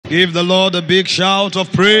Give the Lord a big shout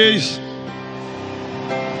of praise.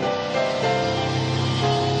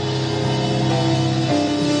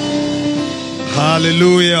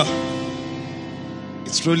 Hallelujah.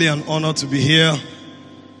 It's truly an honor to be here.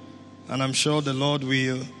 And I'm sure the Lord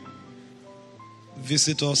will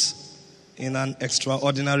visit us in an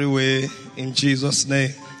extraordinary way in Jesus'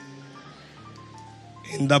 name.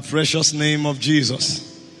 In the precious name of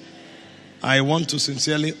Jesus, I want to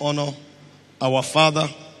sincerely honor our father,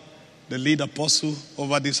 the lead apostle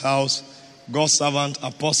over this house, God's servant,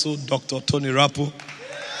 Apostle Dr. Tony Orokpo.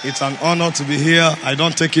 It's an honor to be here. I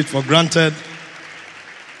don't take it for granted.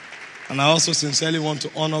 And I also sincerely want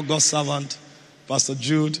to honor God's servant, Pastor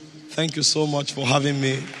Jude. Thank you so much for having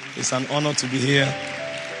me. It's an honor to be here.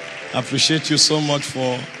 I appreciate you so much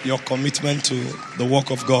for your commitment to the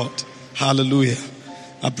work of God. Hallelujah.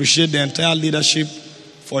 I appreciate the entire leadership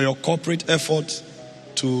for your corporate effort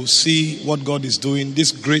to see what God is doing,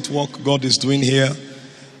 this great work God is doing here.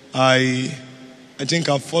 I think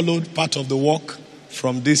I've followed part of the work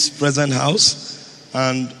from this present house,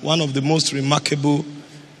 and one of the most remarkable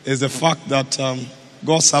is the fact that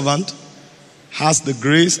God's servant has the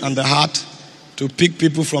grace and the heart to pick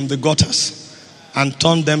people from the gutters and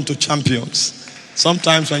turn them to champions.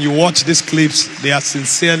 Sometimes when you watch these clips, they are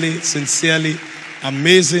sincerely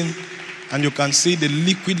amazing, and you can see the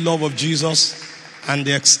liquid love of Jesus and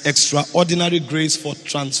the extraordinary grace for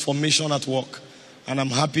transformation at work. And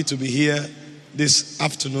I'm happy to be here this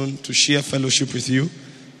afternoon to share fellowship with you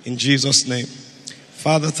in Jesus' name.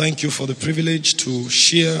 Father, thank you for the privilege to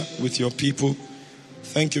share with your people.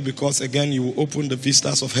 Thank you because again you will open the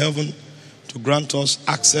vistas of heaven to grant us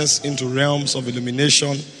access into realms of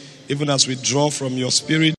illumination, even as we draw from your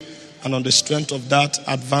spirit, and on the strength of that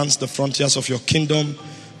advance the frontiers of your kingdom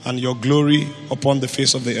and your glory upon the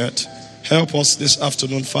face of the earth. Help us this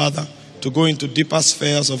afternoon, Father, to go into deeper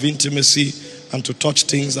spheres of intimacy and to touch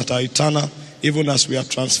things that are eternal, even as we are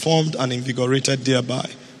transformed and invigorated thereby.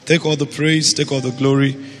 Take all the praise, take all the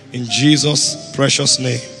glory in Jesus' precious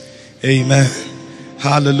name. Amen.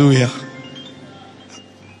 Hallelujah.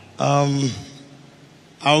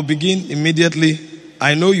 I'll begin immediately.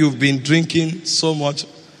 I know you've been drinking so much,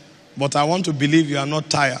 but I want to believe you are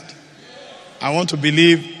not tired. I want to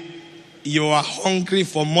believe you are hungry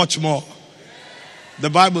for much more. The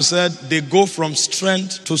Bible said they go from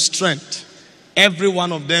strength to strength, every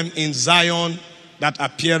one of them in Zion that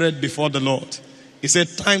appeared before the Lord. He said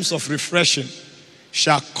times of refreshing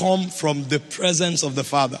shall come from the presence of the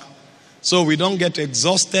Father. So we don't get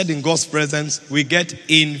exhausted in God's presence, we get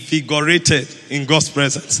invigorated in God's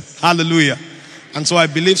presence. Hallelujah. And so I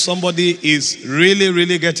believe somebody is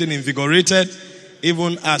really getting invigorated,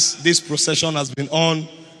 even as this procession has been on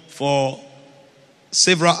for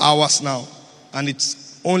several hours now, and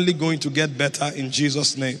it's only going to get better in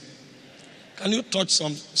Jesus' name. Can you touch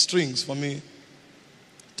some strings for me?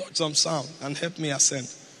 Touch some sound and help me ascend.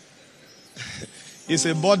 It's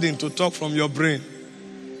a burden to talk from your brain.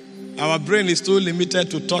 Our brain is too limited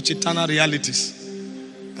to touch eternal realities.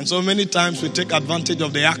 And so many times we take advantage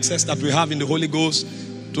of the access that we have in the Holy Ghost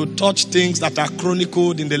to touch things that are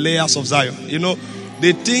chronicled in the layers of Zion. You know,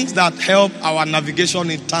 the things that help our navigation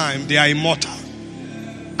in time, they are immortal.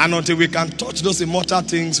 And until we can touch those immortal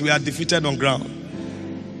things, we are defeated on ground.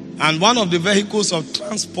 And one of the vehicles of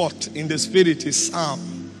transport in the spirit is sound.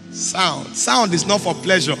 Sound is not for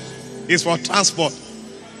pleasure, it's for transport.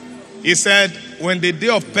 He said, when the day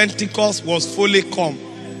of Pentecost was fully come,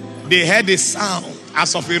 they heard a sound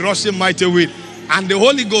as of a rushing mighty wind. And the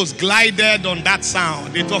Holy Ghost glided on that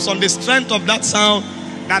sound. It was on the strength of that sound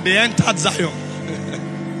that they entered Zion.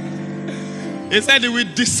 He said he will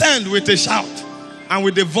descend with a shout and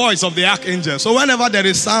with the voice of the archangel. So whenever there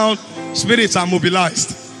is sound, spirits are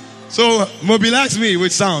mobilized. So mobilize me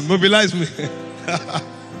with sound. Mobilize me.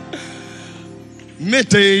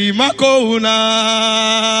 Mete makona,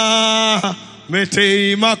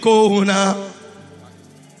 mete makona,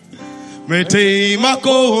 mete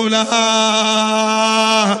makona,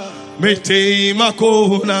 mete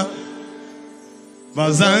makona,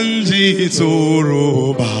 bazanji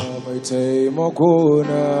toroba. Mete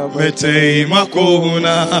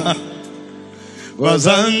makona,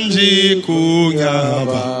 bazanji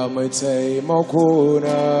kunyaba. Mete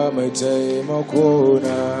makona, mete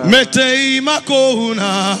makona, mete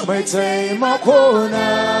makona, mete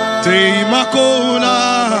makona,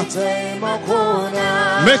 mete makona,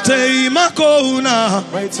 mete makona,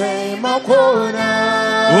 mete makona,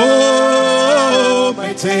 oh,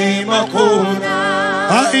 mete makona.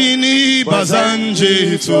 Aini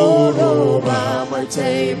bazanje toroba,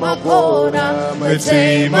 mete makona,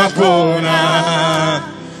 mete makona,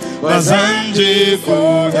 Bazanji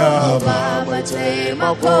kunyaba. Mete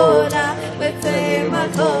makona, mete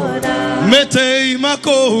makona, Mete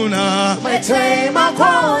makona. mete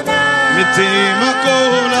makona, Mete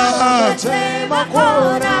makona. mete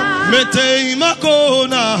makona, Mete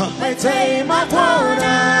makona. mete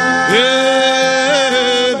makona,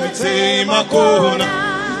 Mete makona.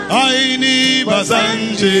 Aini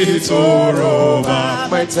bazanji toroba.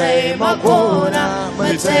 mete makona,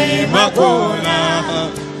 mete makona,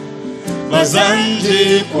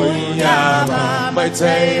 Bazanji kunyaba.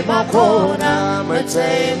 mete makona,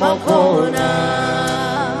 mete makona.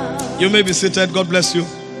 You may be seated. God bless you.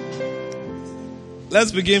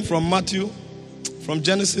 Let's begin from Matthew, from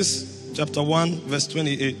Genesis chapter 1, verse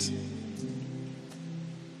 28.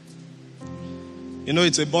 You know,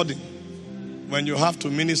 it's a burden when you have to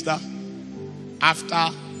minister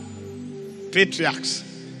after patriarchs,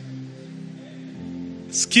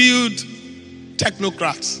 skilled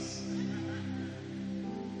technocrats,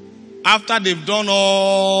 after they've done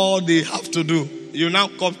all they have to do. You now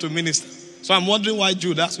come to minister. So I'm wondering why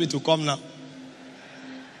Jude asked me to come now.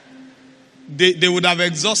 They would have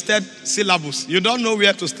exhausted syllabus. You don't know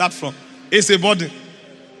where to start from. It's a burden.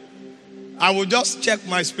 I will just check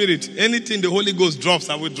my spirit. Anything the Holy Ghost drops,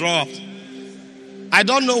 I will draw out. I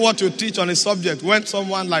don't know what to teach on a subject when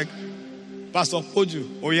someone like Pastor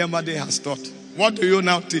Poju Oyemade has taught. What do you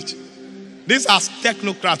now teach? These are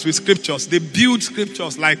technocrats with scriptures. They build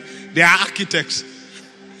scriptures like they are architects.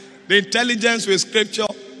 The intelligence with scripture,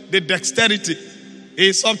 the dexterity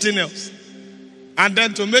is something else. And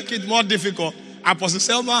then to make it more difficult, Apostle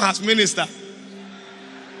Selman has ministered.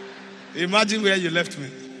 Imagine where you left me.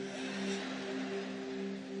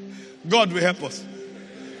 God will help us.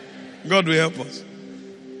 God will help us.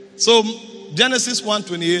 So Genesis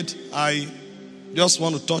 1:28, I just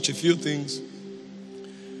want to touch a few things.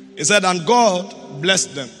 It said, and God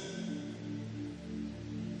blessed them.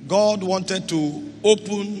 God wanted to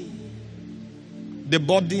open the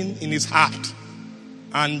burden in his heart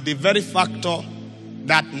and the very factor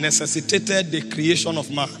that necessitated the creation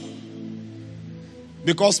of man.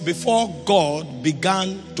 Because before God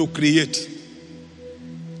began to create,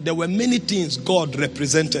 there were many things God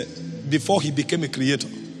represented before he became a creator.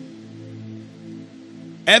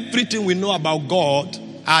 Everything we know about God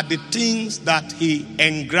are the things that he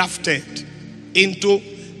engrafted into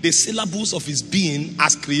the syllables of his being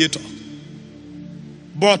as creator.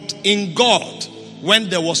 But in God, when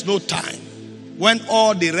there was no time, when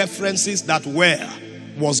all the references that were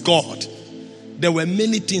was God, there were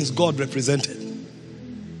many things God represented.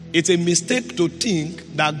 It's a mistake to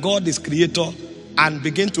think that God is creator and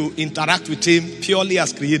begin to interact with him purely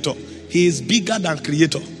as creator. He is bigger than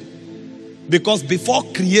creator. Because before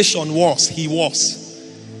creation was, he was.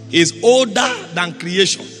 He is older than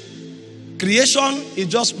creation. Creation is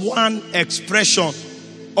just one expression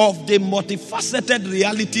of the multifaceted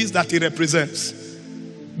realities that he represents.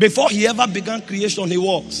 Before he ever began creation, he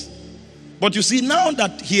was. But you see, now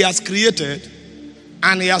that he has created,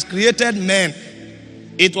 and he has created men,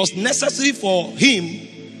 it was necessary for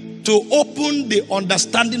him to open the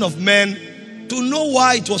understanding of men to know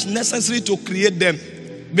why it was necessary to create them.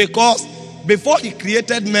 Because before he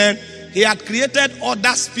created men, he had created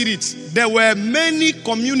other spirits. There were many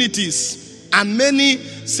communities and many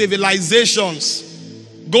civilizations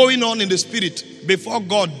going on in the spirit before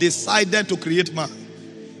God decided to create man.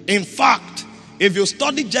 In fact, if you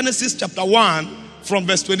study Genesis chapter 1 from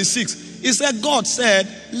verse 26, it said, God said,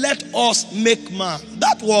 let us make man.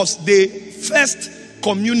 That was the first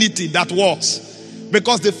community that was.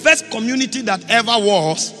 Because the first community that ever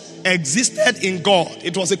was existed in God.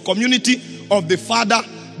 It was a community of the Father,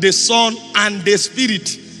 the Son, and the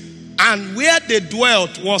Spirit. And where they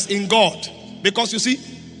dwelt was in God. Because you see,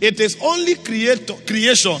 it is only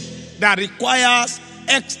creation that requires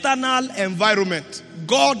external environment.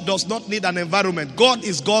 God does not need an environment. God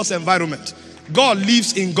is God's environment. God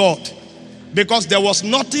lives in God. Because there was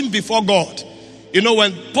nothing before God. You know,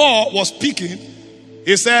 when Paul was speaking,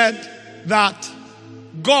 he said that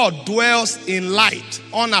God dwells in light,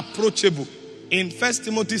 unapproachable, in 1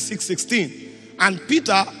 Timothy 6:16. And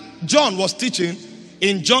John was teaching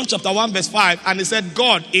in John chapter 1 verse 5, and he said,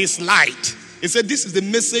 God is light. He said, this is the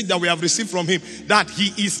message that we have received from him, that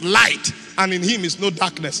he is light, and in him is no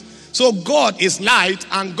darkness. So God is light,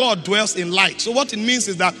 and God dwells in light. So what it means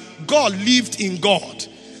is that God lived in God.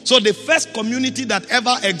 So the first community that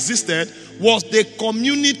ever existed was the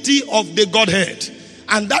community of the Godhead.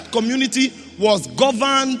 And that community was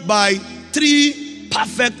governed by three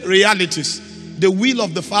perfect realities: the will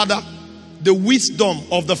of the Father, the wisdom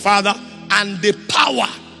of the Father, and the power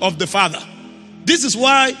of the Father. This is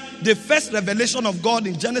why the first revelation of God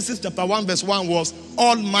in Genesis chapter 1 verse 1 was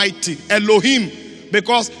Almighty, Elohim,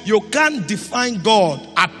 because you can't define God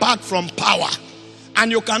apart from power.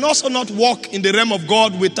 And you can also not walk in the realm of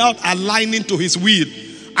God without aligning to his will.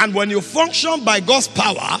 And when you function by God's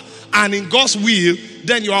power and in God's will,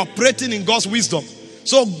 then you are operating in God's wisdom.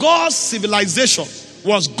 So God's civilization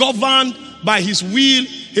was governed by his will,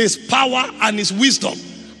 his power, and his wisdom.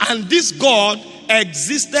 And this God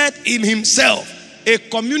existed in himself, a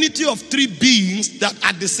community of three beings that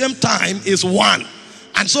at the same time is one.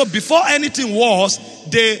 And so before anything was,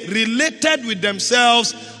 they related with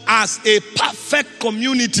themselves as a perfect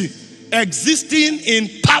community, existing in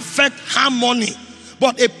perfect harmony.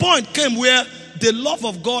 But a point came where the love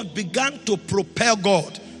of God began to propel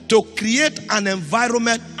God to create an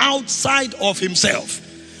environment outside of himself.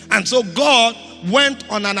 And so God went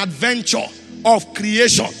on an adventure of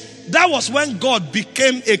creation. That was when God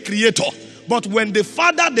became a creator. But when the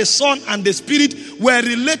Father, the Son, and the Spirit were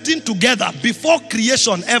relating together before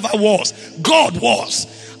creation ever was, God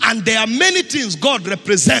was. And there are many things God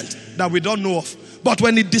represents that we don't know of. But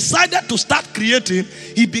when he decided to start creating,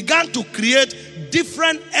 he began to create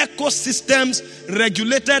different ecosystems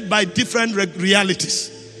regulated by different realities.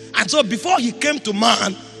 And so before he came to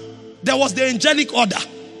man, there was the angelic order.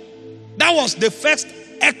 That was the first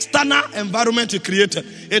external environment he created.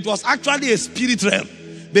 It was actually a spirit realm.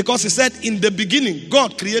 Because he said in the beginning,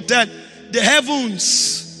 God created the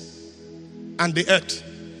heavens and the earth.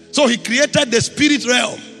 So he created the spirit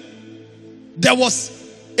realm. There was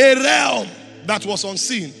a realm that was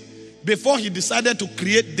unseen before he decided to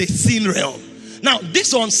create the seen realm. Now,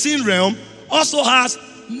 this unseen realm also has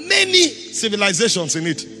many civilizations in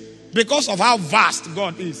it because of how vast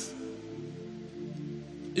God is.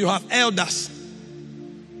 You have elders.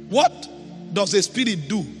 What does a spirit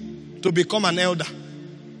do to become an elder?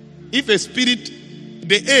 If a spirit,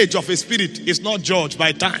 the age of a spirit is not judged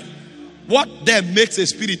by time, what then makes a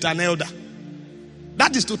spirit an elder?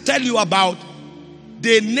 That is to tell you about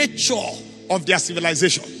the nature of their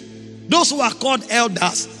civilization. Those who are called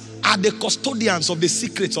elders are the custodians of the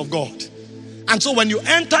secrets of God. And so when you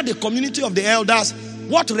enter the community of the elders,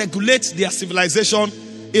 what regulates their civilization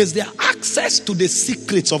is their access to the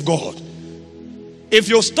secrets of God. If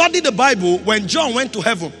you study the Bible, when John went to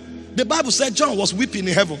heaven, the Bible said John was weeping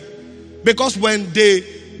in heaven. Because when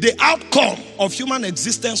the outcome of human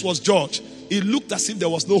existence was judged, it looked as if there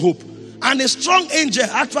was no hope. And a strong angel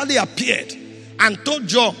actually appeared and told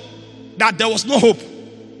John that there was no hope.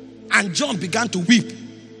 And John began to weep.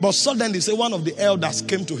 But suddenly, one of the elders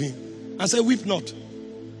came to him and said, "Weep not."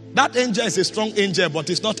 That angel is a strong angel, but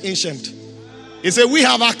it's not ancient. He said, "We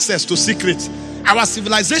have access to secrets. Our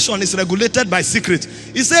civilization is regulated by secrets."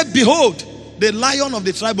 He said, "Behold, the Lion of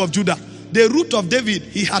the tribe of Judah, the root of David,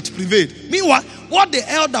 he had prevailed." Meanwhile, what the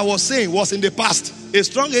elder was saying was in the past. A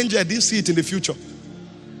strong angel didn't see it in the future.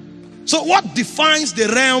 So what defines the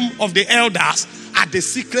realm of the elders are the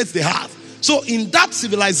secrets they have. So in that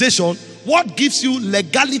civilization, what gives you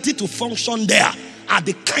legality to function there are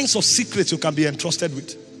the kinds of secrets you can be entrusted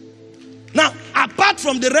with. Now, apart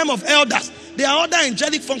from the realm of elders, there are other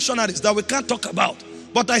angelic functionaries that we can't talk about.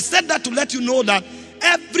 But I said that to let you know that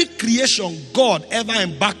every creation God ever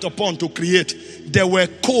embarked upon to create, there were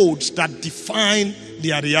codes that define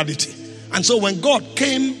their reality. And so when God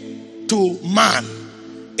came to man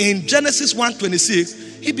in Genesis 1:26,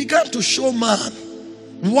 he began to show man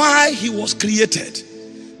why he was created.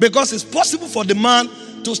 Because it's possible for the man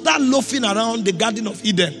to start loafing around the Garden of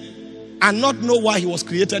Eden and not know why he was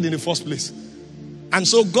created in the first place. And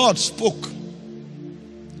so God spoke.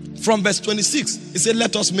 From verse 26, he said,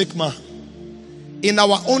 "Let us make man in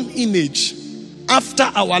our own image, after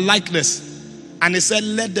our likeness." And he said,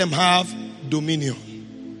 "Let them have dominion."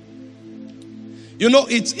 You know,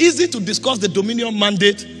 it's easy to discuss the dominion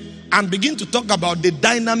mandate and begin to talk about the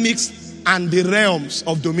dynamics and the realms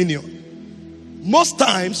of dominion. Most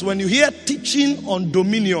times when you hear teaching on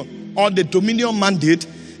dominion or the dominion mandate,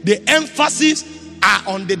 the emphasis are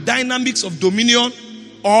on the dynamics of dominion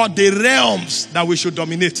or the realms that we should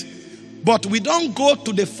dominate. But we don't go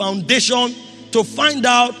to the foundation to find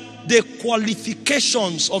out the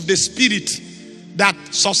qualifications of the spirit that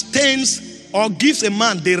sustains or gives a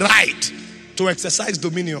man the right to exercise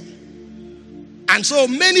dominion. And so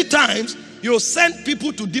many times you send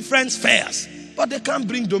people to different spheres, but they can't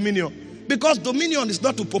bring dominion. Because dominion is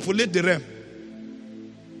not to populate the realm.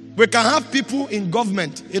 We can have people in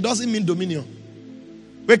government, it doesn't mean dominion.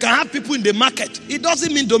 We can have people in the market, it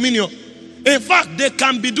doesn't mean dominion. In fact, they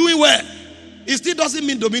can be doing well, it still doesn't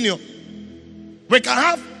mean dominion. We can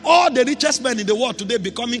have all the richest men in the world today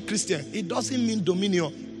becoming Christian, it doesn't mean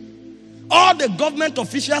dominion. All the government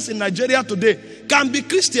officials in Nigeria today can be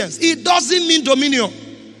Christians. It doesn't mean dominion.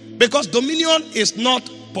 Because dominion is not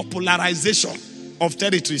popularization of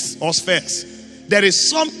territories or spheres. There is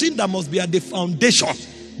something that must be at the foundation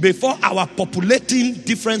before our populating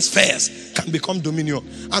different spheres can become dominion.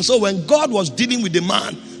 And so when God was dealing with the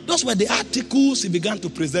man, those were the articles he began to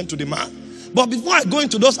present to the man. But before I go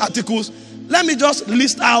into those articles, let me just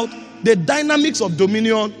list out the dynamics of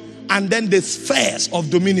dominion and then the spheres of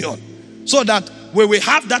dominion, so that we will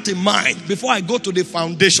have that in mind before I go to the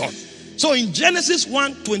foundation. So in Genesis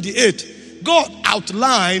 1:28, God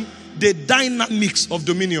outlined the dynamics of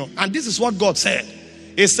dominion. And this is what God said.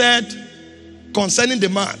 He said concerning the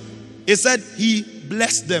man, he said he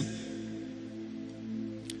blessed them.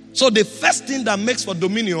 So the first thing that makes for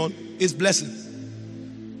dominion is blessing.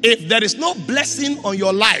 If there is no blessing on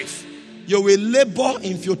your life, you will labor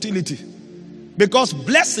in futility. Because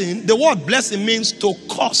blessing, the word blessing means to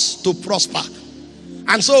cause to prosper.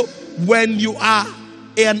 And so when you are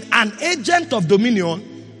an agent of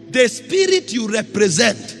dominion, the spirit you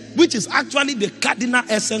represent, which is actually the cardinal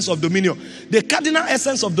essence of dominion. The cardinal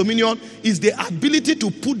essence of dominion is the ability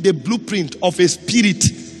to put the blueprint of a spirit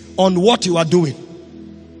on what you are doing.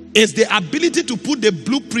 It's the ability to put the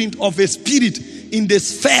blueprint of a spirit in the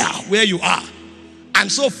sphere where you are.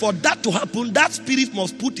 And so for that to happen, that spirit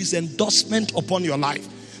must put his endorsement upon your life.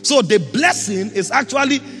 So the blessing is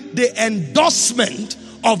actually the endorsement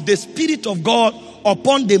of the Spirit of God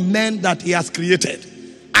upon the men that he has created.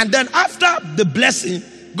 And then after the blessing,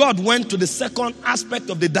 God went to the second aspect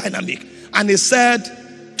of the dynamic. And he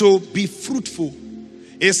said to be fruitful.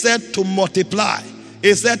 He said to multiply.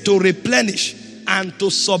 He said to replenish and to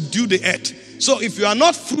subdue the earth. So if you are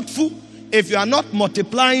not fruitful, if you are not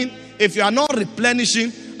multiplying, if you are not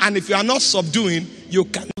replenishing, and if you are not subduing, you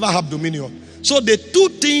can never have dominion. So the two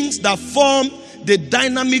things that form the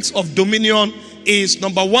dynamics of dominion is,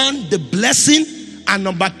 number one, the blessing, and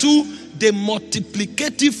number two, the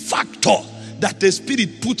multiplicative factor that the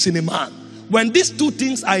Spirit puts in a man. When these two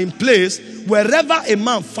things are in place, wherever a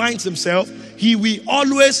man finds himself, he will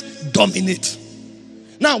always dominate.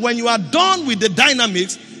 Now, when you are done with the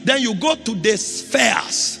dynamics, then you go to the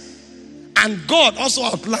spheres. And God also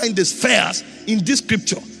outlined the spheres in this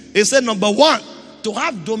scripture. He said, number one, to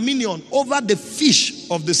have dominion over the fish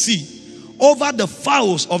of the sea, over the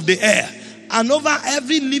fowls of the air, and over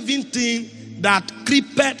every living thing that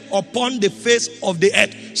creepeth upon the face of the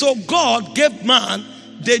earth. So God gave man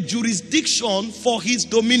the jurisdiction for his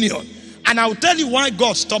dominion. And I'll tell you why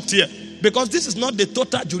God stopped here. Because this is not the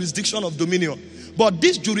total jurisdiction of dominion. But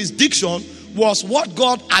this jurisdiction was what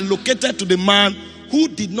God allocated to the man who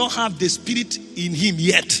did not have the Spirit in him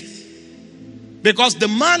yet. Because the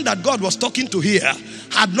man that God was talking to here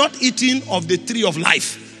had not eaten of the tree of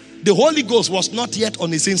life. The Holy Ghost was not yet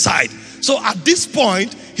on his inside. So at this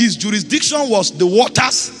point, his jurisdiction was the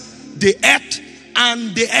waters, the earth,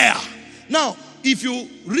 and the air. Now, if you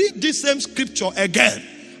read this same scripture again,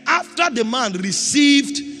 after the man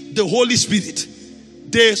received the Holy Spirit,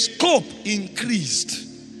 the scope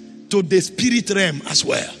increased to the spirit realm as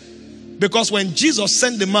well. Because when Jesus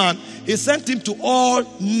sent the man, he sent him to all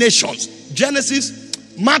nations.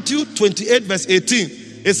 Matthew 28 verse 18.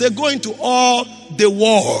 He said, go into all the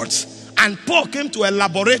worlds. And Paul came to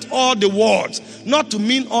elaborate all the worlds, not to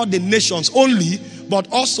mean all the nations only, but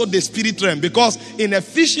also the spirit realm. Because in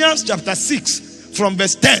Ephesians chapter 6 from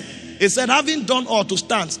verse 10, he said, having done all to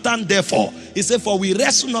stand, stand therefore. He said, for we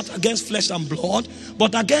wrestle not against flesh and blood,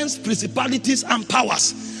 but against principalities and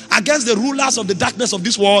powers, against the rulers of the darkness of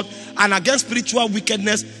this world, and against spiritual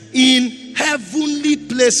wickedness in heavenly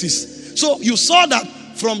places. So you saw that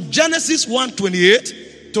from Genesis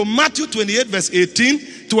 1:28 to Matthew 28 verse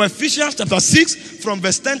 18 to Ephesians chapter 6 from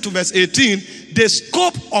verse 10 to verse 18, the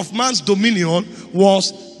scope of man's dominion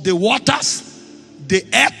was the waters, the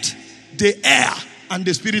earth, the air, and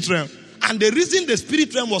the spirit realm. And the reason the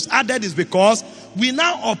spirit realm was added is because we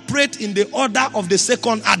now operate in the order of the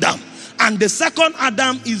second Adam. And the second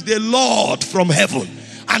Adam is the Lord from heaven.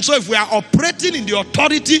 And so if we are operating in the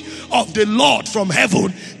authority of the Lord from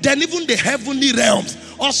heaven, then even the heavenly realms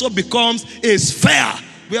also becomes a sphere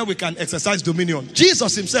where we can exercise dominion.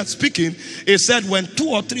 Jesus himself speaking, he said, when 2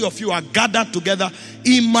 or 3 of you are gathered together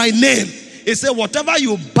in my name, he said, whatever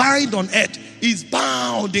you bind on earth is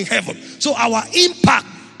bound in heaven. So our impact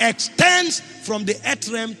extends from the earth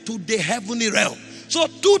realm to the heavenly realm. So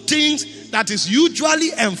 2 things that is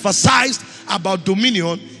usually emphasized about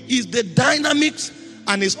dominion is the dynamics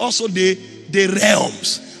and is also the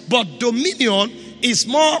realms. But dominion is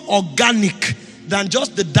more organic than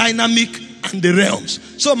just the dynamic and the realms.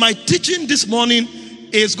 So my teaching this morning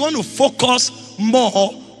is going to focus more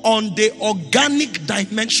on the organic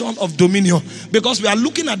dimension of dominion, because we are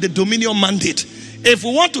looking at the dominion mandate. If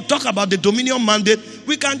we want to talk about the dominion mandate,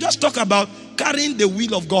 we can just talk about carrying the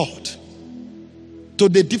will of God to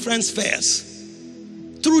the different spheres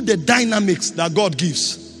through the dynamics that God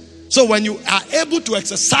gives. So when you are able to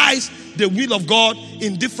exercise the will of God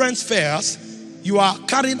in different spheres, you are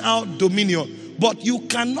carrying out dominion. But you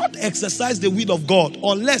cannot exercise the will of God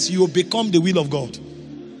unless you become the will of God.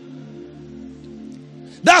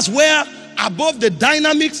 That's where above the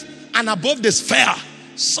dynamics and above the sphere,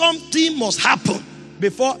 something must happen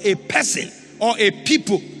before a person or a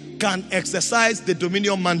people can exercise the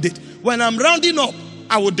dominion mandate. When I'm rounding up,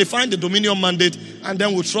 I will define the dominion mandate and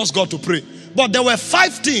then we'll trust God to pray. But there were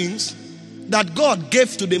 5 things that God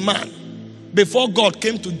gave to the man before God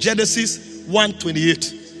came to Genesis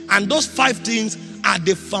 1:28. And those 5 things are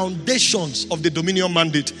the foundations of the dominion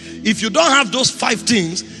mandate. If you don't have those 5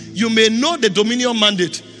 things, you may know the dominion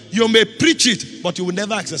mandate, you may preach it, but you will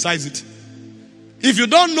never exercise it. If you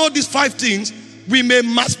don't know these 5 things, we may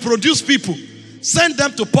mass produce people, send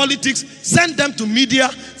them to politics, send them to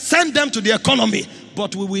media, send them to the economy,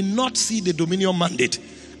 but we will not see the dominion mandate.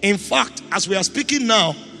 In fact, as we are speaking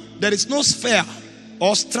now, there is no sphere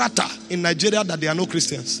or strata in Nigeria that there are no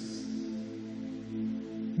Christians.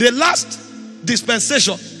 The last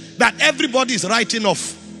dispensation that everybody is writing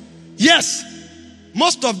off. Yes,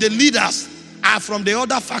 most of the leaders are from the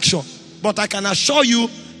other faction, but I can assure you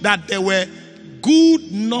that there were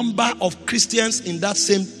good number of Christians in that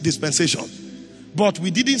same dispensation. But we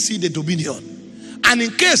didn't see the dominion. And in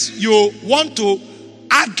case you want to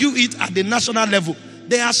argue it at the national level,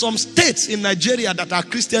 there are some states in Nigeria that are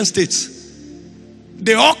Christian states.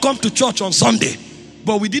 They all come to church on Sunday,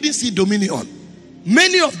 but we didn't see dominion.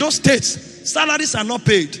 Many of those states, salaries are not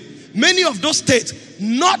paid. Many of those states,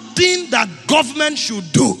 nothing that government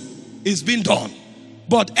should do is being done.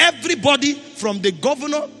 But everybody from the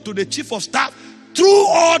governor to the chief of staff, through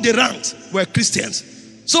all the ranks, were Christians.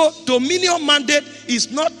 So dominion mandate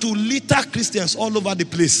is not to litter Christians all over the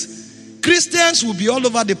place. Christians will be all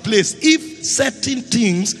over the place if certain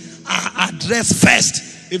things are addressed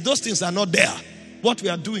first. If those things are not there, what we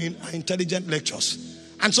are doing are intelligent lectures.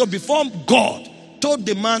 And so before God told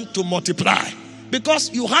the man to multiply,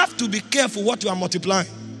 because you have to be careful what you are multiplying.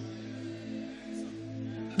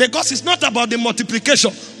 Because it's not about the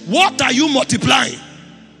multiplication. What are you multiplying?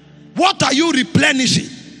 What are you replenishing?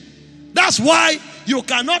 That's why you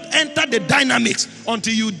cannot enter the dynamics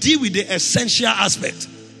until you deal with the essential aspect.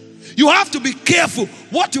 You have to be careful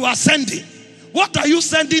what you are sending. What are you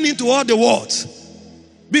sending into all the worlds?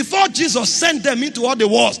 Before Jesus sent them into all the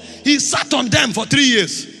worlds, he sat on them for 3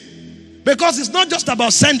 years. Because it's not just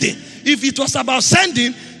about sending. If it was about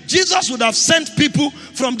sending, Jesus would have sent people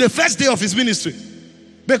from the first day of his ministry.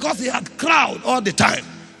 Because he had crowd all the time.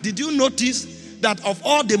 Did you notice that of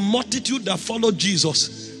all the multitude that followed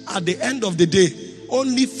Jesus, at the end of the day,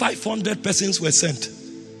 only 500 persons were sent?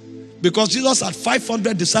 Because Jesus had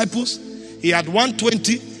 500 disciples, he had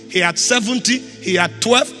 120, he had 70, he had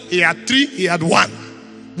 12, he had 3, he had 1.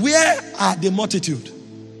 Where are the multitude?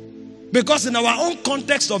 Because in our own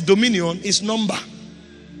context of dominion is number.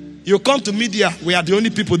 You come to media, we are the only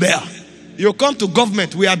people there. You come to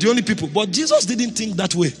government, we are the only people. But Jesus didn't think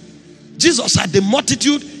that way. Jesus had the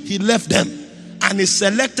multitude, he left them. And he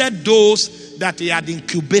selected those that he had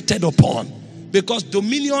incubated upon. Because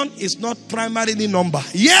dominion is not primarily number.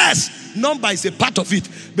 Yes, number is a part of it.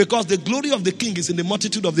 Because the glory of the king is in the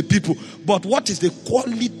multitude of the people. But what is the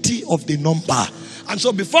quality of the number? And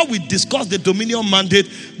so before we discuss the dominion mandate,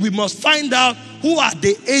 we must find out who are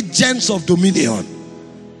the agents of dominion.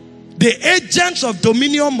 The agents of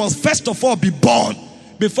dominion must first of all be born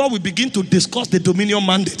before we begin to discuss the dominion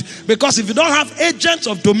mandate. Because if you don't have agents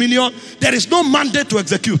of dominion, there is no mandate to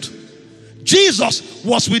execute. Jesus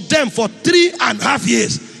was with them for 3.5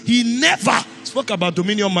 years. He never spoke about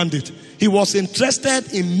dominion mandate. He was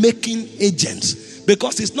interested in making agents.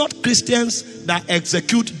 Because it's not Christians that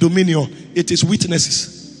execute dominion. It is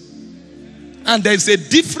witnesses. And there is a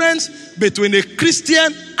difference between a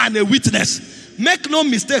Christian and a witness. Make no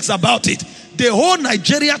mistakes about it. The whole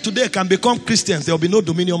Nigeria today can become Christians. There will be no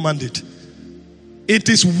dominion mandate. It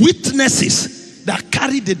is witnesses that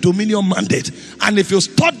carry the dominion mandate. And if you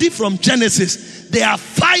study from Genesis, there are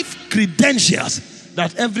 5 credentials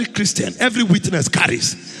that every Christian, every witness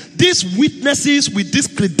carries. These witnesses with these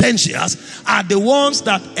credentials are the ones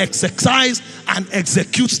that exercise and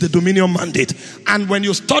execute the dominion mandate. And when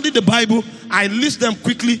you study the Bible, I list them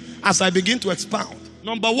quickly as I begin to expound.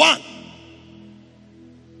 Number 1,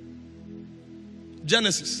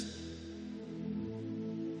 Genesis.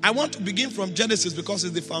 I want to begin from Genesis because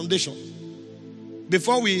it's the foundation.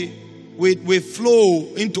 before we flow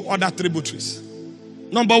into other tributaries.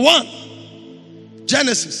 Number 1,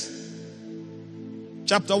 Genesis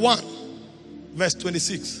chapter 1, verse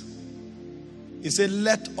 26. He said,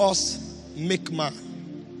 let us make man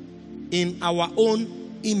in our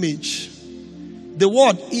own image. The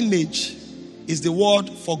word image is the word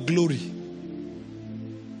for glory.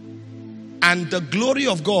 And the glory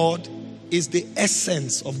of God is the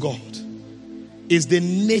essence of God, is the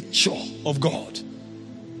nature of God.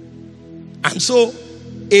 And so,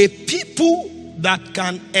 a people that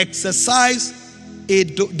can exercise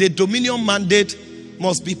the dominion mandate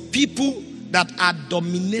must be people that are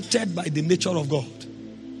dominated by the nature of God.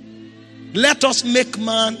 Let us make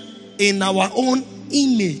man in our own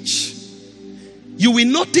image. You will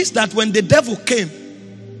notice that when the devil came,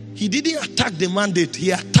 he didn't attack the mandate, he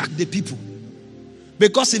attacked the people.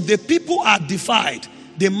 Because if the people are defied,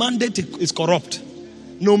 the mandate is corrupt.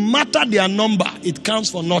 No matter their number, it counts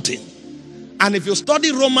for nothing. And if you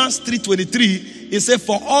study Romans 3:23, it says,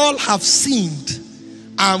 for all have sinned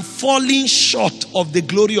and fallen short of the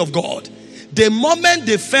glory of God. The moment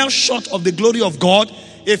they fell short of the glory of God,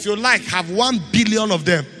 if you like, have 1 billion of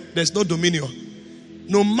them, there's no dominion.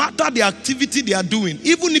 No matter the activity they are doing,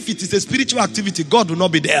 even if it is a spiritual activity, God will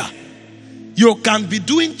not be there. You can be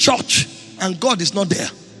doing church and God is not there.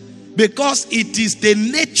 Because it is the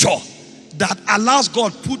nature that allows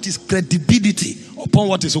God to put his credibility upon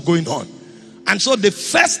what is going on. And so the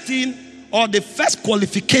first thing, or the first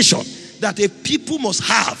qualification that a people must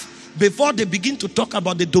have before they begin to talk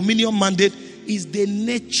about the dominion mandate is the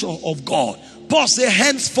nature of God. Paul says,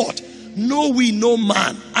 henceforth, know we no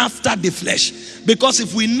man after the flesh. Because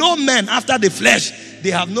if we know men after the flesh,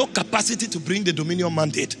 they have no capacity to bring the dominion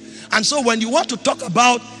mandate. And so when you want to talk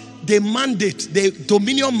about the mandate, the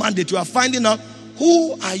dominion mandate, you are finding out,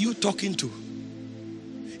 who are you talking to?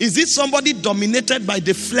 Is it somebody dominated by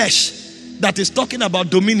the flesh that is talking about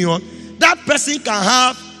dominion? That person can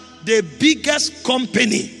have the biggest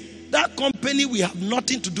company. That company will have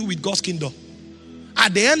nothing to do with God's kingdom.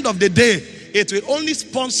 At the end of the day, it will only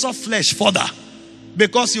sponsor flesh further.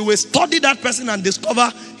 Because you will study that person and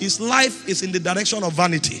discover his life is in the direction of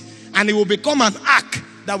vanity. And it will become an ark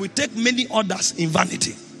that will take many others in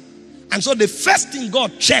vanity. And so the first thing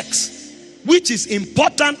God checks, which is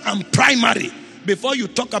important and primary before you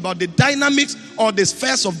talk about the dynamics or the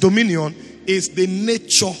spheres of dominion, is the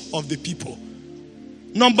nature of the people.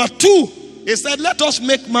 Number 2, he said, let us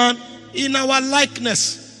make man in our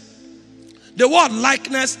likeness. The word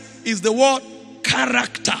likeness is the word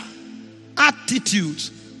character,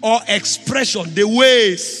 attitudes, or expression, the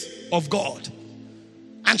ways of God.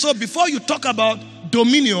 And so before you talk about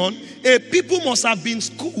dominion, a people must have been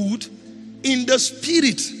schooled in the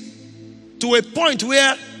spirit to a point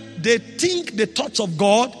where they think the thoughts of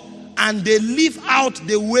God and they live out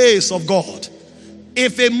the ways of God.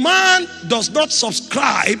 If a man does not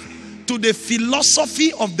subscribe to the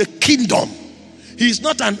philosophy of the kingdom, he is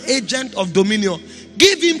not an agent of dominion.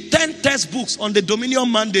 Give him 10 textbooks on the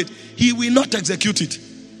dominion mandate, he will not execute it.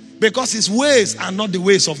 Because his ways are not the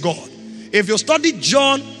ways of God. If you study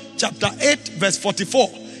John chapter 8 verse 44,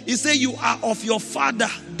 he said, you are of your father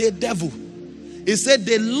the devil. He said,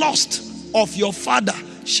 the lust of your father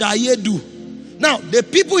shall ye do. Now, the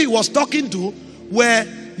people he was talking to were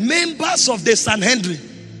members of the Sanhedrin,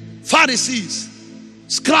 Pharisees,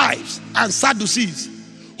 scribes, and Sadducees,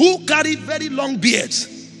 who carried very long beards,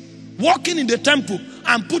 walking in the temple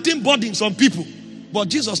and putting burdens on people. But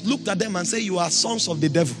Jesus looked at them and said, you are sons of the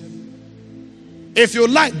devil. If you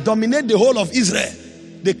like, dominate the whole of Israel,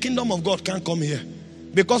 the kingdom of God can't come here.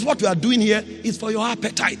 Because what we are doing here is for your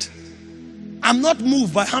appetite. I'm not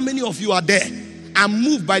moved by how many of you are there. I'm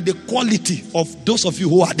moved by the quality of those of you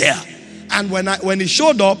who are there. And when he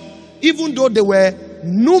showed up, even though they were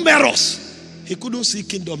numerous, he couldn't see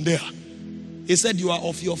kingdom there. He said, you are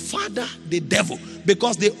of your father, the devil.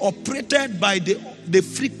 Because they operated by the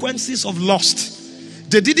frequencies of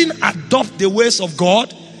lust. They didn't adopt the ways of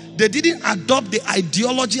God. They didn't adopt the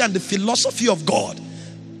ideology and the philosophy of God.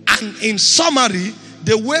 And in summary,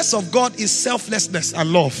 the ways of God is selflessness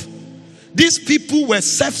and love. These people were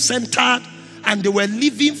self-centered and they were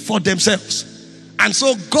living for themselves. And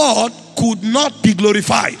so God could not be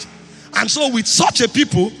glorified. And so with such a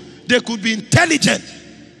people, they could be intelligent,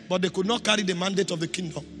 but they could not carry the mandate of the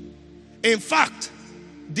kingdom. In fact,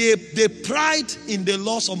 they pride in the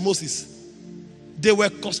laws of Moses. They were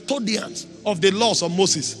custodians of the laws of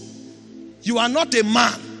Moses. You are not a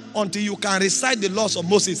man until you can recite the laws of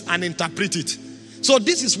Moses and interpret it. So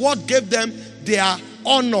this is what gave them their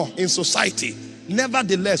honor in society.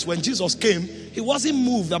 Nevertheless, when Jesus came, he wasn't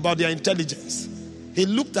moved about their intelligence. He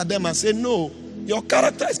looked at them and said, no, Your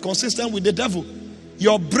character is consistent with the devil.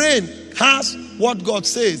 Your brain has what God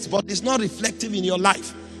says, but it's not reflective in your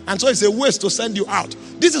life. And so it's a waste to send you out.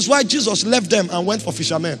 This is why Jesus left them and went for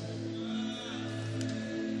fishermen.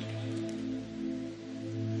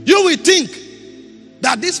 You will think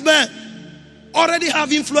that these men already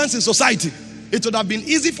have influence in society. It would have been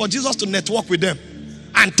easy for Jesus to network with them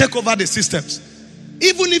and take over the systems.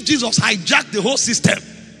 Even if Jesus hijacked the whole system,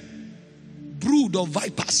 brood of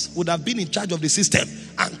vipers would have been in charge of the system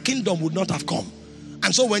and kingdom would not have come.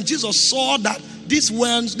 And so when Jesus saw that these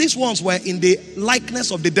ones were in the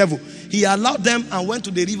likeness of the devil, he allowed them and went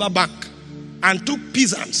to the river bank and took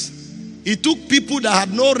peasants. He took people that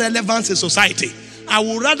had no relevance in society. I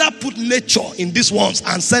would rather put nature in these ones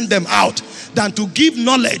and send them out than to give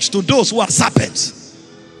knowledge to those who are serpents.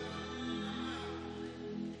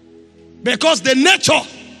 Because the nature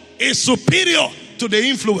is superior to the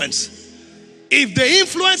influence. If the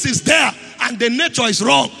influence is there and the nature is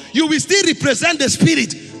wrong, you will still represent the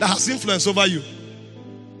spirit that has influence over you.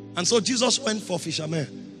 And so Jesus went for fishermen.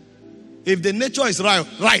 If the nature is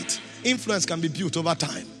right, influence can be built over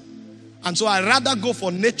time. And so I rather go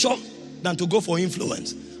for nature than to go for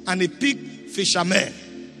influence. And he picked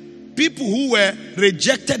fishermen, people who were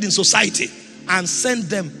rejected in society, and sent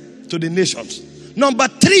them to the nations. Number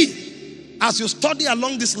 3, as you study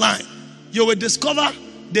along this line, you will discover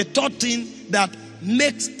the third thing that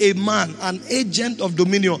makes a man an agent of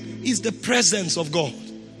dominion is the presence of God.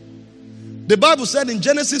 The Bible said in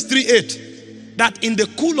Genesis 3:8 that in the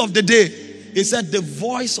cool of the day, it said the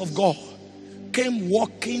voice of God came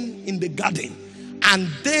walking in the garden, and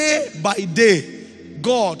day by day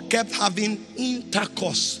God kept having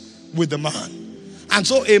intercourse with the man. And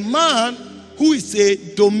so a man who is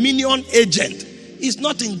a dominion agent is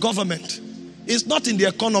not in government, is not in the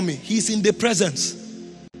economy, he's in the presence.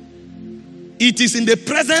 It is in the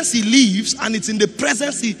presence he lives, and it's in the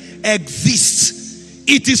presence he exists.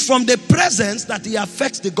 It is from the presence that he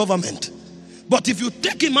affects the government. But if you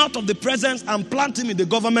take him out of the presence and plant him in the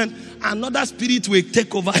government, another spirit will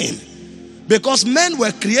take over him. Because men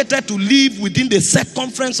were created to live within the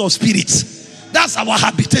circumference of spirits. That's our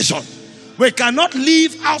habitation. We cannot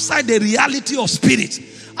live outside the reality of spirit.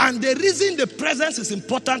 And the reason the presence is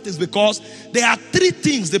important is because there are 3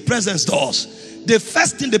 things the presence does. The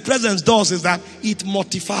first thing the presence does is that it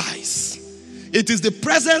mortifies. It is the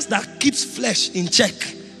presence that keeps flesh in check.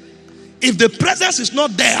 If the presence is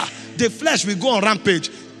not there, the flesh will go on rampage.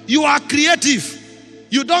 You are creative.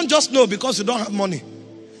 You don't just know because you don't have money.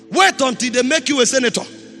 Wait until they make you a senator.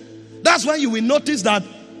 That's when you will notice that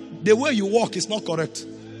the way you walk is not correct.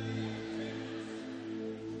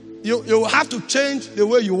 You will have to change the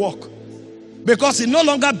way you walk, because it no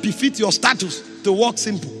longer befits your status to walk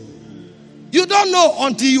simple. You don't know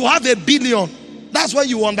until you have $1 billion. That's when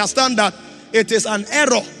you understand that it is an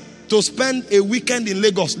error to spend a weekend in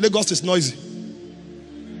Lagos. Lagos is noisy.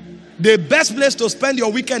 The best place to spend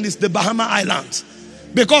your weekend is the Bahama Islands.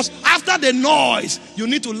 Because after the noise, you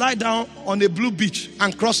need to lie down on a blue beach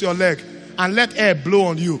and cross your leg and let air blow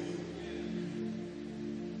on you.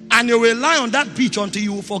 And you will lie on that beach until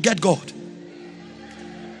you forget God.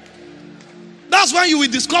 That's when you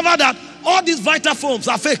will discover that all these vital forms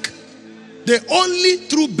are fake. The only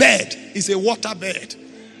true bed is a water bed.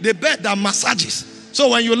 The bed that massages. So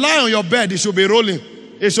when you lie on your bed, it should be rolling.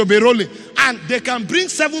 It should be rolling. And they can bring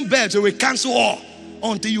 7 beds, they will cancel all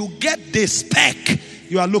until you get the spec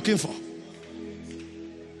you are looking for.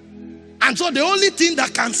 And so the only thing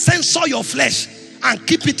that can censor your flesh and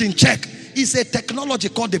keep it in check is a technology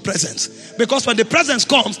called the presence. Because when the presence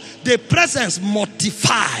comes, the presence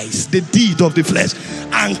mortifies the deed of the flesh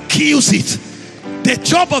and kills it. The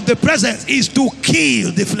job of the presence is to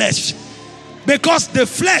kill the flesh. Because the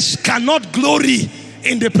flesh cannot glory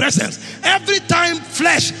in the presence. Every time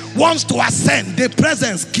flesh wants to ascend, the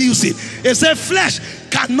presence kills it. It says flesh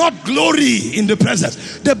cannot glory in the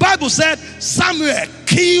presence. The Bible said Samuel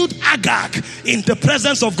killed Agag in the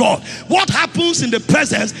presence of God. What happens in the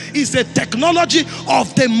presence is a technology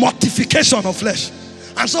of the mortification of flesh.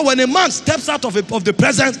 And so when a man steps out of the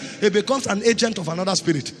presence, he becomes an agent of another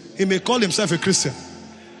spirit. He may call himself a Christian.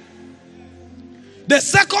 The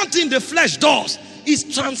second thing the flesh does is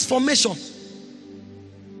transformation.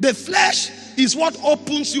 The flesh is what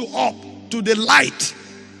opens you up to the light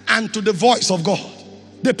and to the voice of God.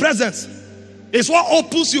 The presence is what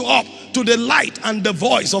opens you up to the light and the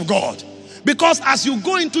voice of God. Because as you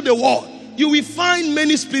go into the world, you will find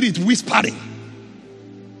many spirits whispering.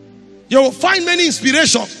 You will find many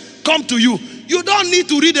inspirations come to you. You don't need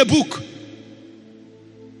to read a book.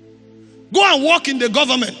 Go and work in the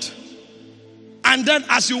government. And then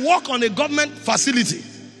as you work on a government facility,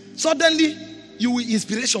 suddenly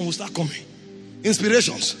inspiration will start coming.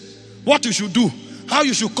 Inspirations. What you should do, how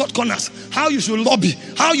you should cut corners, how you should lobby,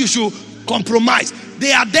 how you should compromise.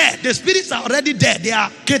 They are there. The spirits are already there. They are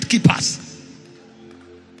gatekeepers.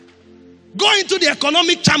 Go into the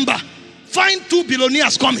economic chamber. Find 2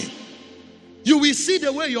 billionaires coming. You will see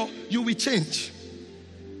the way you will change.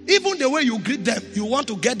 Even the way you greet them, you want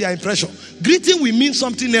to get their impression. Greeting will mean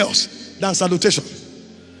something else than salutation.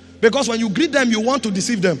 Because when you greet them, you want to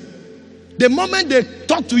deceive them. The moment they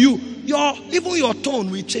talk to you, even your tone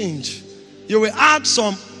will change. You will add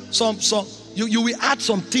you will add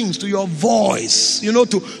some things to your voice,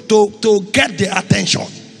 to get their attention.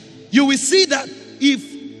 You will see that if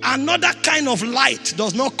another kind of light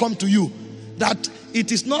does not come to you, that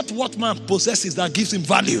it is not what man possesses that gives him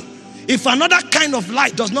value. If another kind of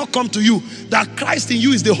light does not come to you, that Christ in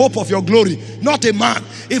you is the hope of your glory, not a man.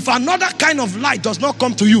 If another kind of light does not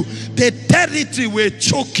come to you, the territory will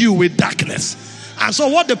choke you with darkness. And so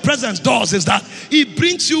what the presence does is that it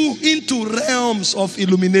brings you into realms of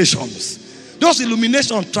illuminations. Those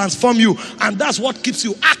illuminations transform you, and that's what keeps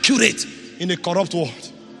you accurate in a corrupt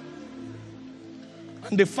world.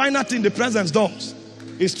 And the final thing the presence does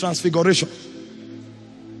is transfiguration.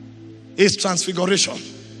 It's transfiguration.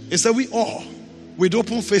 It said, we all, with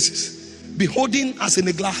open faces, beholding as in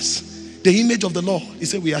a glass the image of the Lord, he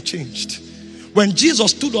said, we are changed. When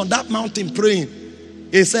Jesus stood on that mountain praying,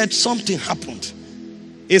 he said something happened.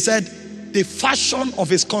 He said the fashion of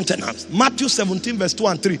his countenance, Matthew 17 verse 2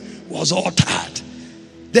 and 3, was altered.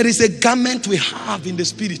 There is a garment we have in the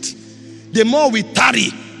spirit. The more we tarry,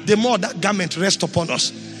 the more that garment rests upon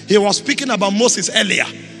us. He was speaking about Moses earlier.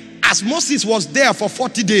 As Moses was there for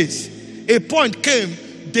 40 days, a point came,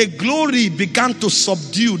 the glory began to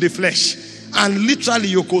subdue the flesh. And literally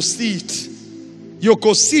you could see it. You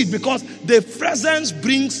could see it because the presence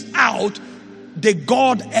brings out the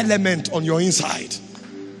God element on your inside.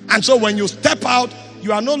 And so when you step out,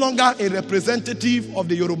 you are no longer a representative of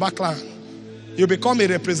the Yoruba clan. You become a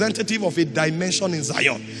representative of a dimension in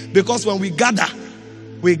Zion. Because when we gather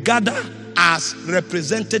as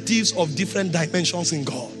representatives of different dimensions in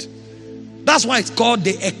God. That's why it's called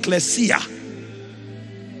the ecclesia.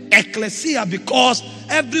 Ecclesia, because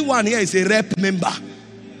everyone here is a rep member.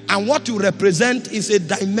 And what you represent is a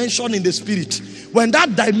dimension in the spirit. When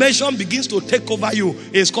that dimension begins to take over you,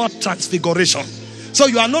 it's called transfiguration. So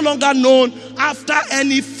you are no longer known after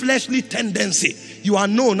any fleshly tendency. You are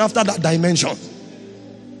known after that dimension.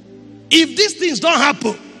 If these things don't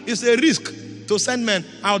happen, it's a risk to send men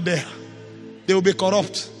out there. They will be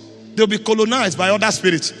corrupt. They will be colonized by other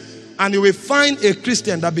spirits. And you will find a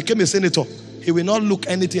Christian that became a senator. He will not look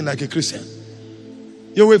anything like a Christian.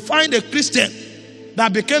 You will find a Christian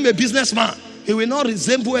that became a businessman. He will not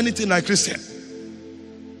resemble anything like Christian.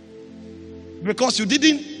 Because you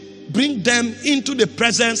didn't bring them into the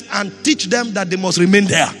presence and teach them that they must remain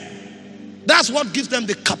there. That's what gives them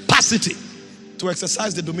the capacity to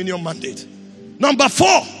exercise the dominion mandate. Number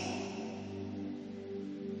 4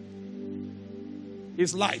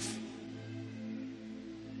 is life.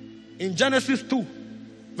 In Genesis 2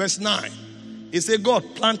 verse 9, it said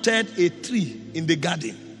God planted a tree in the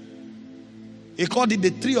garden. He called it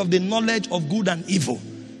the tree of the knowledge of good and evil.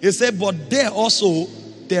 He said, but there also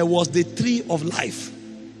there was the tree of life.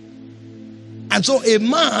 And so a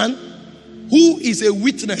man who is a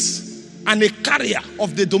witness and a carrier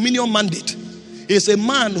of the dominion mandate is a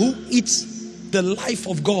man who eats the life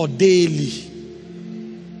of God daily.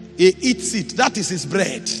 He eats it. That is his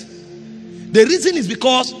bread. The reason is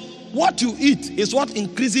because what you eat is what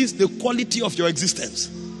increases the quality of your existence.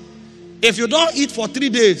 If you don't eat for 3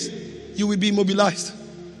 days, you will be immobilized.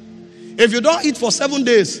 If you don't eat for 7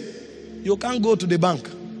 days, you can't go to the bank.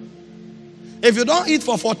 If you don't eat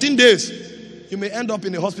for 14 days, you may end up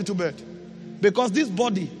in a hospital bed. Because this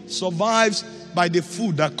body survives by the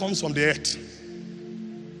food that comes from the earth.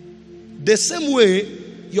 The same way,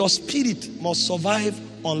 your spirit must survive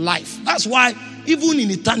on life. That's why, even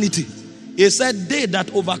in eternity, he said, they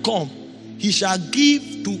that overcome, he shall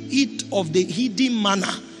give to eat of the hidden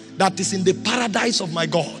manna that is in the paradise of my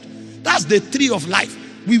God. That's the tree of life.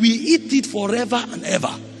 We will eat it forever and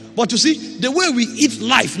ever. But you see, the way we eat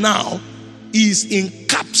life now is in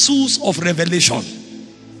capsules of revelation.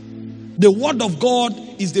 The word of God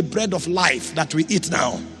is the bread of life that we eat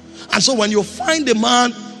now. And so when you find a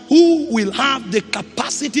man who will have the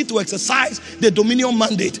capacity to exercise the dominion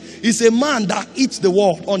mandate, is a man that eats the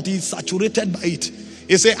word until he's saturated by it.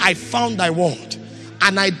 He said, I found thy word,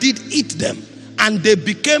 and I did eat them, and they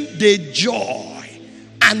became the joy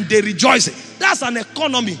and the rejoicing. That's an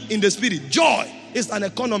economy in the spirit. Joy is an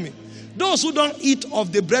economy. Those who don't eat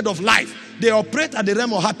of the bread of life, they operate at the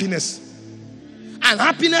realm of happiness. And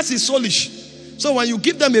happiness is soulish. So when you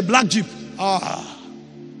give them a black jeep,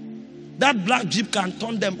 that black jeep can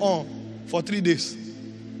turn them on for 3 days.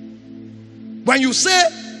 When you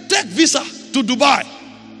say, take visa to Dubai,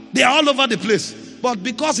 they are all over the place. But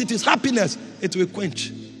because it is happiness, it will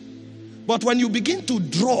quench. But when you begin to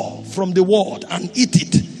draw from the word and eat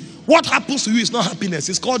it, what happens to you is not happiness.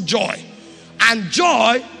 It's called joy. And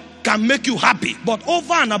joy can make you happy. But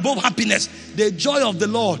over and above happiness, the joy of the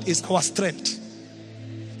Lord is our strength.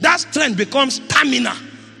 That strength becomes stamina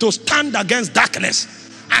to stand against darkness.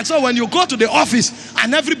 And so when you go to the office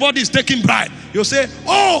and everybody is taking bribe, you say,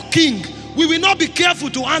 oh king, we will not be careful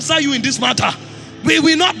to answer you in this matter. We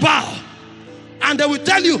will not bow. And they will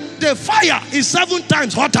tell you the fire is 7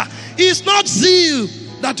 times hotter. It's not zeal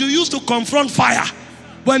that you use to confront fire.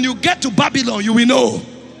 When you get to Babylon, you will know.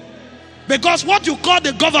 Because what you call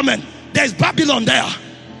the government, there is Babylon there.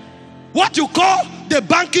 What you call the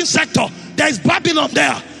banking sector, there is Babylon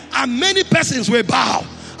there. And many persons will bow.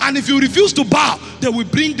 And if you refuse to bow, they will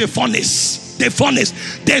bring the furnace. The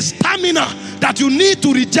furnace. The stamina that you need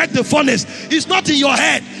to reject the furnace is not in your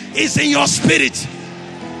head. It's in your spirit.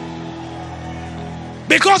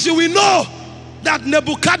 Because you will know that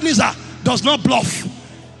Nebuchadnezzar does not bluff.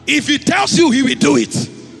 If he tells you, he will do it.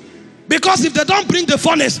 Because if they don't bring the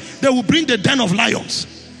furnace, they will bring the den of lions.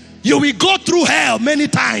 You will go through hell many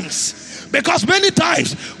times. Because many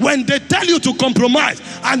times when they tell you to compromise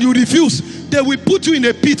and you refuse, they will put you in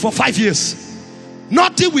a pit for 5 years.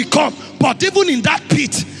 Nothing will come. But even in that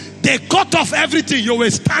pit, they cut off everything. You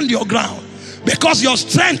will stand your ground. Because your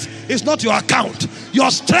strength is not your account.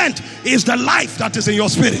 Your strength is the life that is in your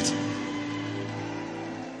spirit.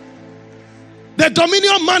 The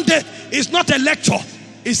dominion mandate is not a lecture.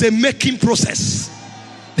 It's a making process.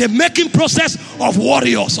 The making process of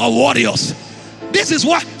warriors or warriors. This is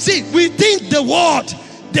what, see, we think the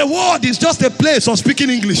world is just a place of speaking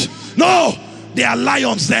English. No, there are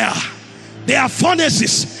lions there. There are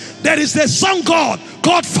furnaces. There is a sun god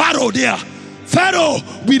called Pharaoh there. Pharaoh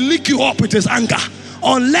will lick you up with his anger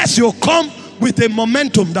unless you come with a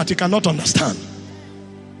momentum that you cannot understand.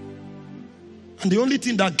 And the only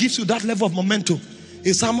thing that gives you that level of momentum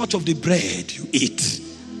is how much of the bread you eat.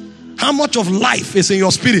 How much of life is in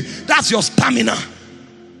your spirit. That's your stamina.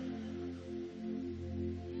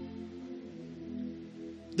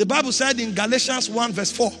 The Bible said in Galatians 1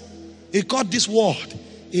 verse 4, he called this world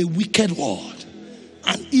a wicked world,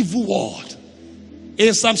 an evil world.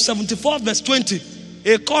 In Psalm 74 verse 20,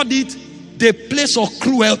 he called it the place of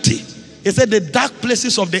cruelty. He said the dark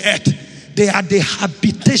places of the earth, they are the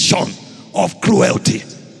habitation of cruelty.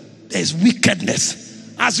 There is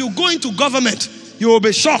wickedness. As you go into government, you will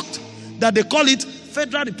be shocked that they call it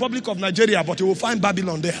Federal Republic of Nigeria, but you will find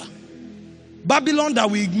Babylon there. Babylon that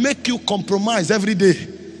will make you compromise every day.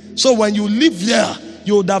 So when you live there,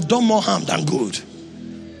 you would have done more harm than good.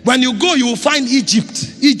 When you go, you will find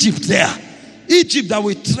Egypt there. Egypt that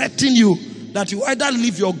will threaten you that you either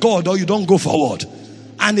leave your God or you don't go forward.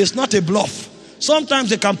 And it's not a bluff. Sometimes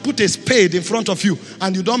they can put a spade in front of you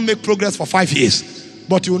and you don't make progress for 5 years.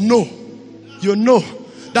 But you know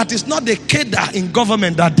that it's not the cadre in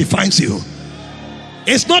government that defines you.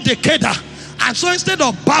 It's not the cadre. And so instead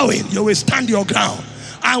of bowing, you will stand your ground.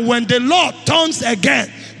 And when the Lord turns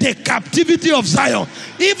again the captivity of Zion,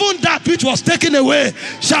 even that which was taken away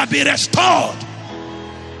shall be restored.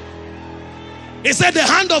 He said the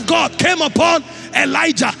hand of God came upon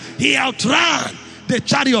Elijah. He outran the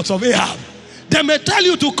chariots of Ahab. They may tell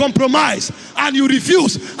you to compromise and you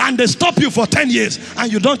refuse, and they stop you for 10 years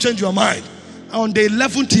and you don't change your mind. On the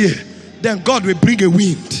 11th year, then God will bring a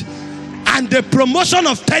wind. And the promotion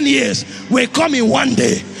of 10 years will come in one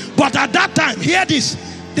day. But at that time, hear this,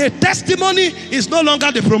 the testimony is no longer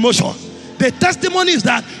the promotion. The testimony is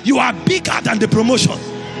that you are bigger than the promotion.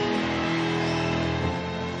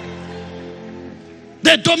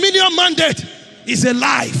 The dominion mandate is a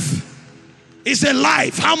life. It's a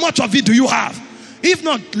life. How much of it do you have? If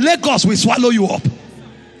not, Lagos will swallow you up.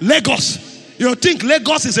 Lagos. You think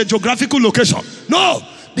Lagos is a geographical location? No.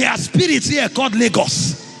 There are spirits here called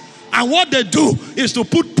Lagos. And what they do is to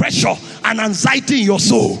put pressure and anxiety in your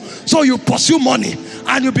soul. So you pursue money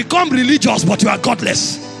and you become religious, but you are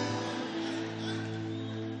godless.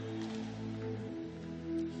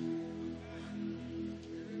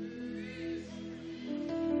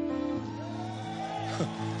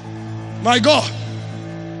 My God,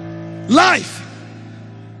 life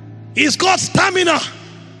is called stamina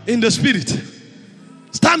in the spirit.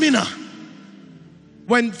 Stamina.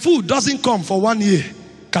 When food doesn't come for 1 year,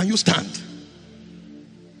 can you stand?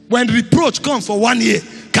 When reproach comes for 1 year,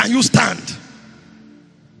 can you stand?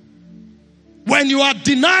 When you are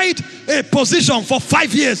denied a position for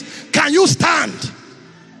 5 years, can you stand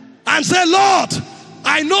and say, Lord,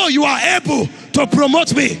 I know you are able to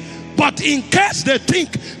promote me, but in case they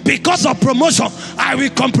think because of promotion I will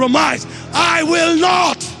compromise, I will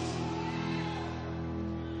not.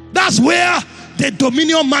 That's where the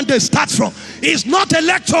dominion mandate starts from. It's not a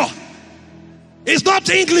lecture. It's not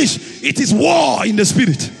English. It is war in the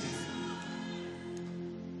spirit.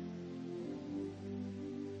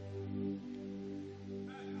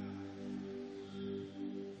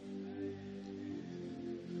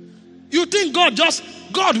 You think God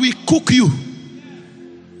will cook you?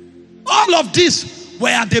 All of this were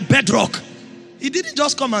at the bedrock. He didn't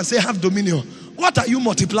just come and say have dominion. What are you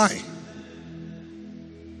multiplying?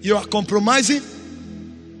 You are compromising,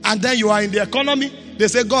 and then you are in the economy. They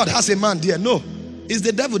say God has a man there. No, it's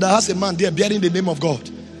the devil that has a man there bearing the name of God.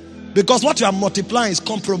 Because what you are multiplying is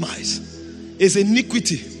compromise, is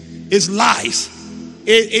iniquity, is lies,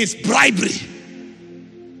 is bribery.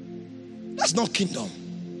 That's not kingdom.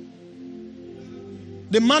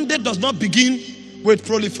 The mandate does not begin with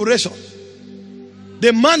proliferation.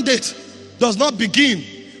 The mandate does not begin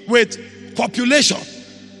with population.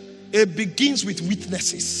 It begins with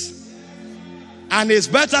witnesses. And it's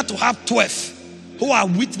better to have 12 who are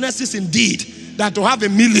witnesses indeed than to have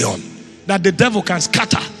 1 million that the devil can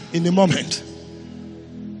scatter in a moment.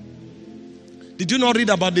 Did you not read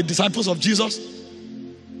about the disciples of Jesus?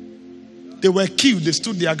 They were killed, they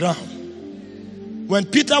stood their ground. When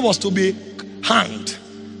Peter was to be hanged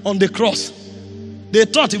on the cross, they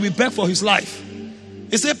thought he would beg for his life.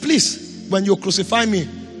 He said, please, when you crucify me,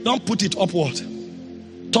 don't put it upward.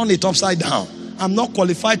 Turn it upside down. I'm not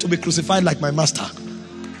qualified to be crucified like my master.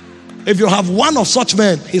 If you have one of such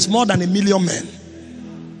men, he's more than 1 million men.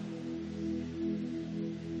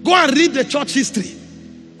 Go and read the church history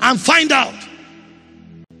and find out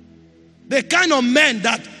the kind of men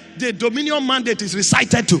that the dominion mandate is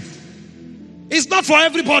recited to. It's not for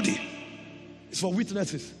everybody. It's for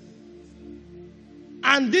witnesses.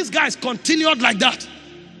 And these guys continued like that.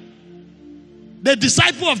 The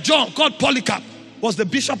disciple of John, called Polycarp, was the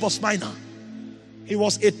bishop of Smyrna. He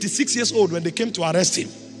was 86 years old when they came to arrest him.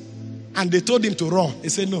 And they told him to run. He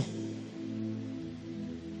said no.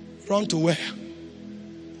 Run to where?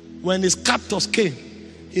 When his captors came,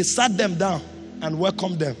 he sat them down and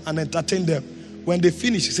welcomed them and entertained them. When they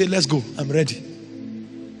finished, he said, let's go. I'm ready.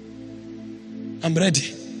 I'm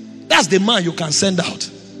ready. That's the man you can send out.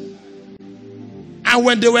 And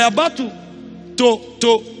when they were about to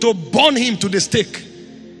burn him to the stake,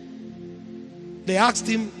 they asked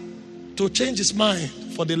him to change his mind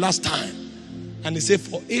for the last time. And he said,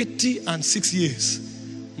 for 86 years,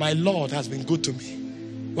 my Lord has been good to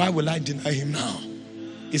me. Why will I deny him now?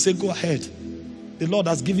 He said, go ahead. The Lord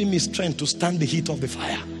has given me strength to stand the heat of the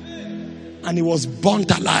fire. And he was burnt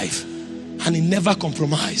alive. And he never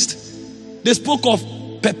compromised. They spoke of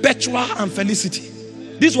Perpetua and Felicity.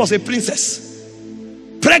 This was a princess,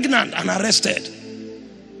 pregnant and arrested.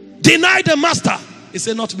 Denied the master. He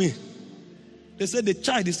said, not me. They said the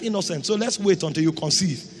child is innocent, so let's wait until you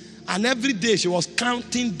conceive. And every day she was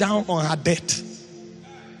counting down on her debt.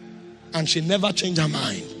 And she never changed her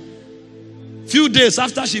mind. Few days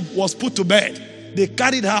after she was put to bed, they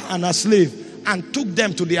carried her and her slave and took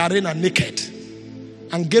them to the arena naked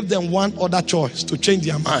and gave them one other choice to change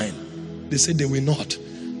their mind. They said they will not.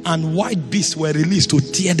 And white beasts were released to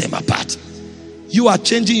tear them apart. You are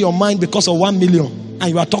changing your mind because of 1 million and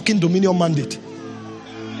you are talking dominion mandate.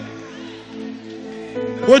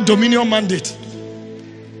 What dominion mandate?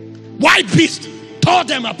 White beast tore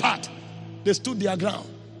them apart. They stood their ground.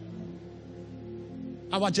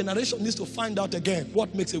 Our generation needs to find out again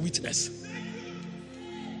what makes a witness.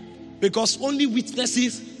 Because only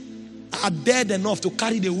witnesses are dead enough to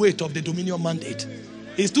carry the weight of the dominion mandate.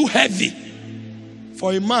 It's too heavy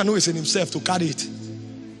for a man who is in himself to carry it.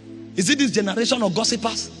 Is it this generation of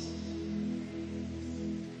gossipers?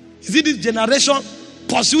 Is it this generation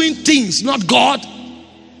pursuing things, not God?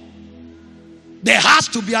 There has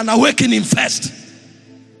to be an awakening first.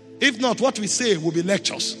 If not, what we say will be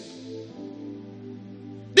lectures.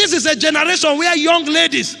 This is a generation where young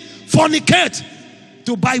ladies fornicate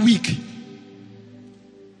to buy wig.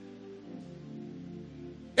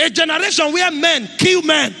 A generation where men kill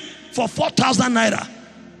men for 4,000 naira.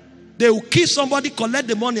 They will kill somebody, collect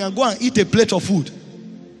the money and go and eat a plate of food.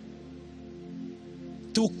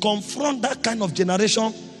 To confront that kind of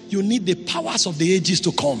generation, you need the powers of the ages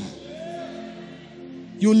to come.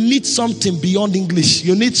 You need something beyond English.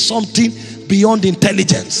 You need something beyond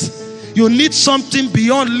intelligence. You need something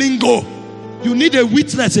beyond lingo. You need a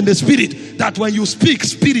witness in the spirit that when you speak,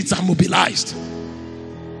 spirits are mobilized.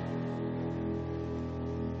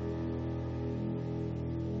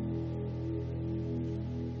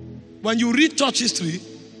 When you read church history,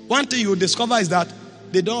 one thing you discover is that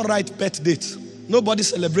they don't write birth dates. Nobody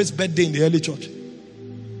celebrates birthday in the early church.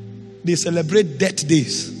 They celebrate death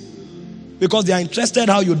days. Because they are interested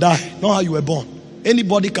how you die, not how you were born.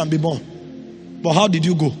 Anybody can be born. But how did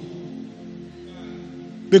you go?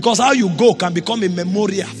 Because how you go can become a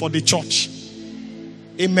memorial for the church.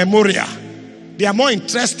 A memorial. They are more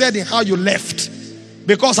interested in how you left.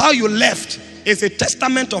 Because how you left is a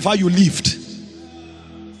testament of how you lived.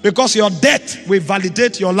 Because your death will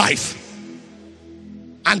validate your life.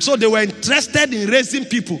 And so they were interested in raising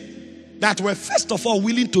people that were first of all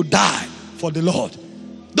willing to die for the Lord.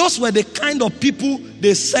 Those were the kind of people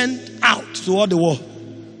they sent out to all the world.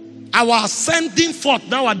 Our sending forth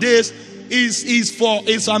nowadays is for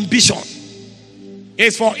its ambition.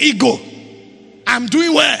 It's for ego. I'm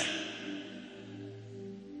doing well.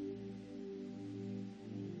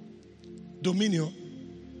 Dominion.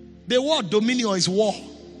 The word dominion is war.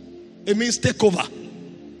 It means take over.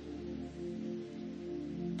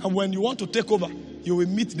 And when you want to take over, you will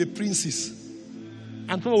meet the princes.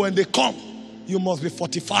 And so when they come, you must be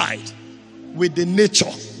fortified with the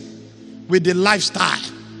nature, with the lifestyle,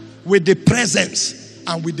 with the presence,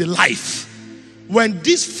 and with the life. When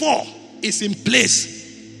this four is in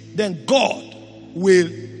place, then God will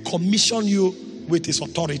commission you with his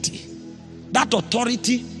authority. That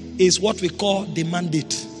authority is what we call the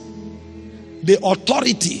mandate. The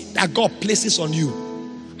authority that God places on you.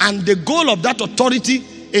 And the goal of that authority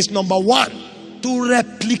is, number one, to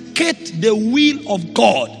replicate the will of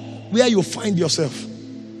God where you find yourself.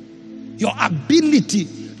 Your ability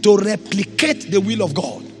to replicate the will of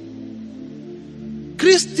God.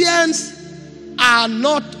 Christians are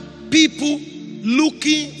not people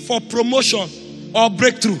looking for promotion or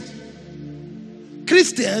breakthrough.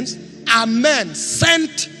 Christians are men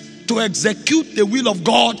sent to execute the will of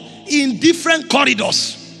God in different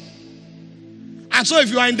corridors. And so if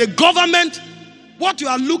you are in the government, what you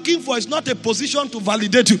are looking for is not a position to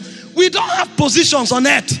validate you. We don't have positions on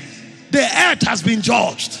earth. The earth has been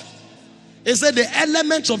judged. It said the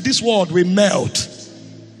elements of this world will melt.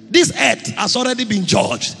 This earth has already been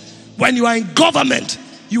judged. When you are in government,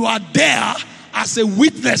 you are there as a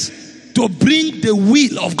witness to bring the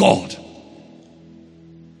will of God.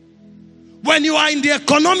 When you are in the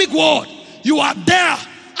economic world, you are there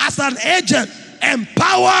as an agent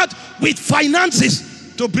empowered with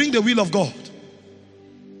finances to bring the will of God.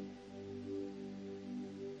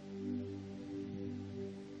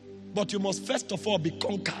 But you must first of all be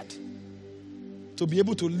conquered to be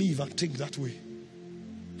able to live and think that way.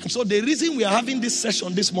 And so the reason we are having this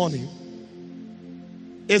session this morning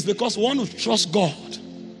is because we want to trust God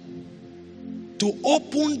to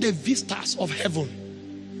open the vistas of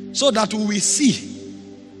heaven so that we will see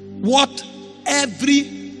what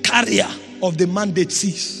every carrier of the mandate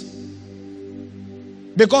sees.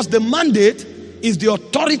 Because the mandate is the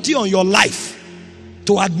authority on your life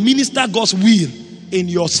to administer God's will in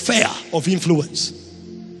your sphere of influence.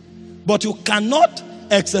 But you cannot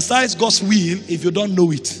exercise God's will if you don't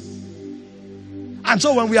know it. And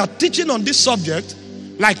so when we are teaching on this subject,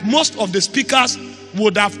 like most of the speakers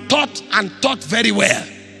would have taught and taught very well,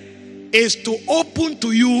 is to open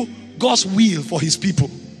to you God's will for his people.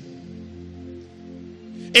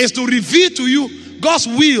 Is to reveal to you God's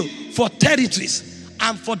will for territories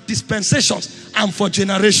and for dispensations and for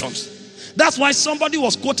generations. That's why somebody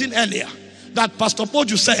was quoting earlier that Pastor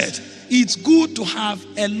Poju said, it's good to have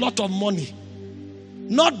a lot of money.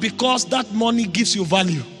 Not because that money gives you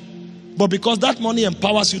value, but because that money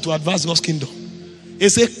empowers you to advance God's kingdom.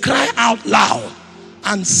 It's a cry out loud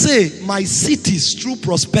and say, my cities through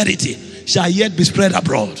prosperity shall yet be spread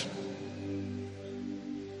abroad.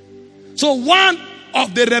 So one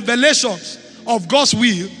of the revelations of God's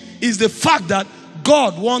will is the fact that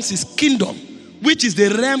God wants his kingdom, which is the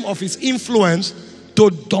realm of his influence, to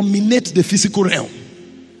dominate the physical realm.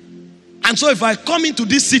 And so if I come into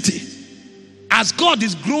this city, as God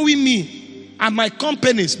is growing me and my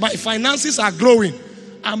companies, my finances are growing,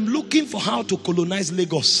 I'm looking for how to colonize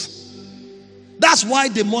Lagos. That's why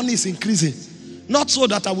the money is increasing. Not so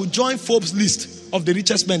that I will join Forbes' list of the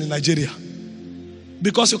richest men in Nigeria.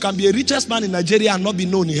 Because you can be a richest man in Nigeria and not be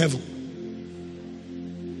known in heaven.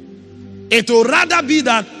 It will rather be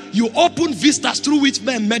that you open vistas through which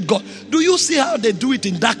men met God. Do you see how they do it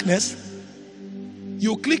in darkness?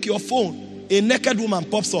 You click your phone, a naked woman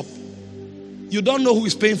pops up. You don't know who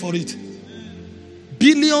is paying for it.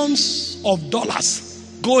 Billions of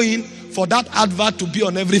dollars going for that advert to be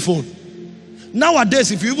on every phone.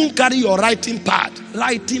 Nowadays, if you even carry your writing pad,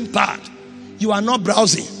 you are not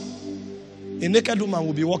browsing. A naked woman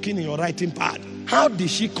will be walking in your writing pad. How did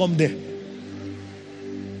she come there?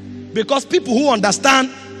 Because people who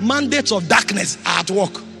understand mandates of darkness are at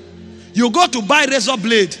work. You go to buy razor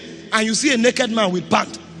blade and you see a naked man with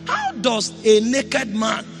pant. How does a naked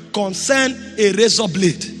man concern a razor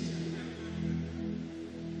blade?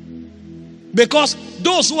 Because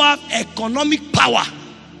those who have economic power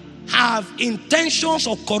have intentions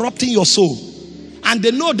of corrupting your soul. And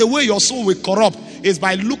they know the way your soul will corrupt is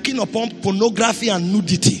by looking upon pornography and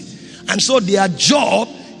nudity. And so their job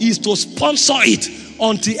is to sponsor it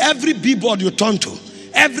until every billboard you turn to,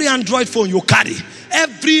 every Android phone you carry,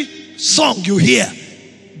 every song you hear,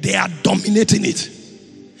 they are dominating it.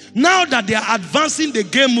 Now that they are advancing the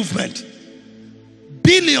gay movement,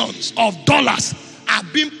 billions of dollars are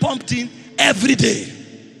being pumped in every day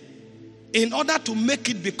in order to make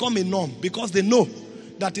it become a norm, because they know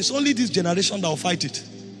that it's only this generation that will fight it.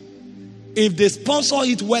 If they sponsor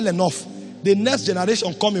it well enough, the next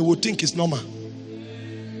generation coming will think it's normal.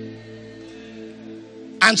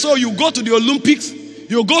 And so you go to the Olympics,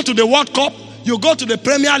 you go to the World Cup, you go to the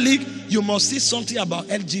Premier League, you must see something about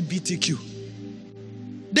LGBTQ.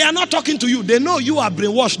 They are not talking to you. They know you are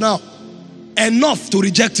brainwashed now enough to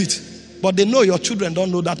reject it. But they know your children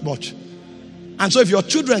don't know that much. And so if your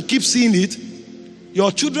children keep seeing it,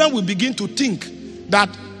 your children will begin to think that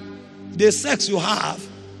the sex you have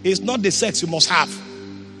is not the sex you must have.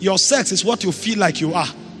 Your sex is what you feel like you are.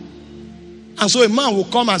 And so a man will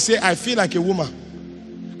come and say, I feel like a woman.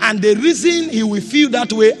 And the reason he will feel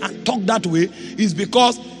that way and talk that way is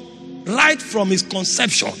because right from his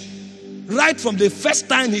conception, right from the first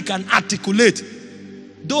time he can articulate,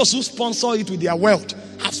 those who sponsor it with their wealth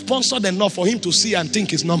have sponsored enough for him to see and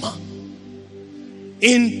think it's normal.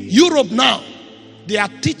 In Europe now, they are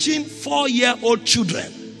teaching 4-year-old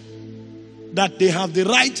children that they have the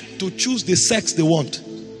right to choose the sex they want.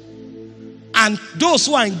 And those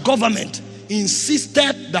who are in government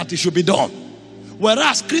insisted that it should be done.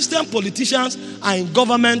 Whereas Christian politicians are in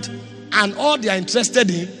government and all they are interested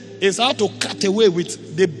in is how to cut away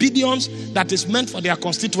with the billions that is meant for their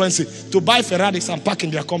constituency to buy Ferraris and park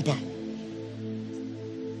in their compound.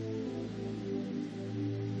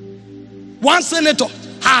 One senator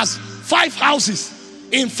has 5 houses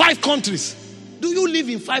in 5 countries. Do you live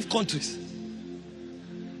in 5 countries?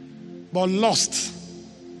 But lost.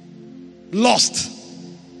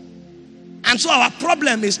 And so our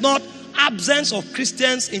problem is not absence of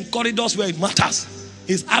Christians in corridors where it matters.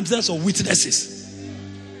 It's absence of witnesses.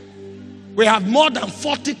 We have more than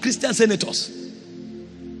 40 Christian senators.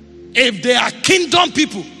 If they are kingdom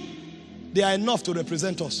people, they are enough to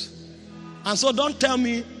represent us. And so don't tell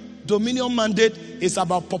me Dominion mandate is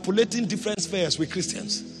about populating different spheres with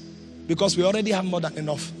Christians, because we already have more than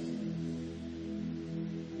enough.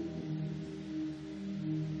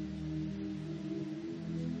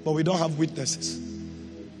 But we don't have witnesses.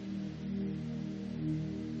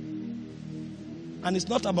 And it's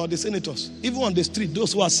not about the senators. Even on the street,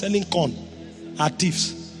 those who are selling corn are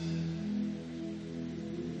thieves.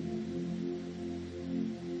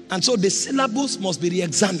 And so the syllabus must be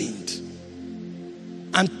re-examined.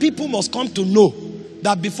 And people must come to know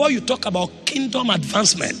that before you talk about kingdom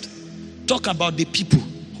advancement, talk about the people.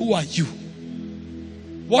 Who are you?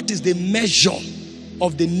 What is the measure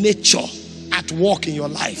of the nature at work in your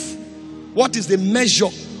life? What is the measure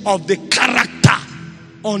of the character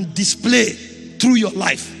on display through your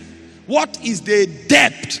life? What is the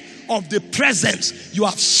depth of the presence you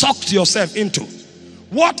have sucked yourself into?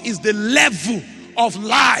 What is the level of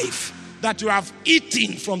life that you have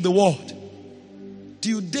eaten from the world? Do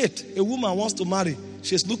you date a woman wants to marry?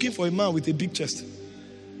 She's looking for a man with a big chest.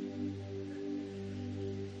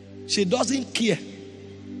 She doesn't care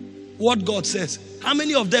what God says. How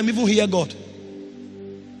many of them even hear God?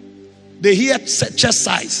 They hear chest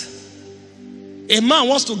size. A man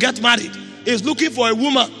wants to get married. He's looking for a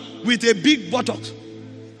woman with a big buttock.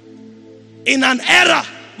 In an era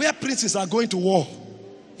where princes are going to war,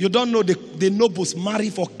 you don't know the nobles marry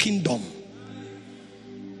for kingdom.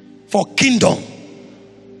 For kingdom.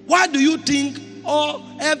 Why do you think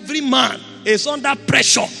every man is under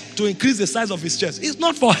pressure to increase the size of his chest? It's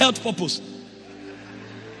not for health purpose.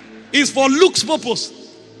 It's for looks purpose.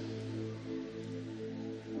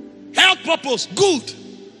 Health purpose, good.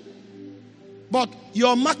 But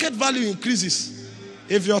your market value increases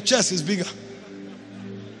if your chest is bigger.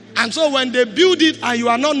 And so when they build it and you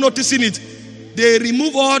are not noticing it, they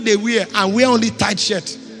remove all they wear and wear only tight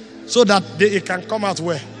shirt so that it can come out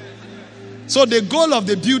well. So the goal of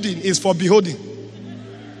the building is for beholding.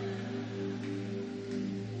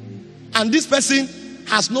 And this person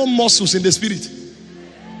has no muscles in the spirit.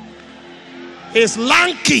 He's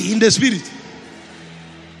lanky in the spirit.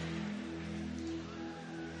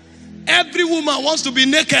 Every woman wants to be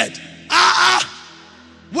naked.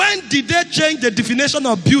 When did they change the definition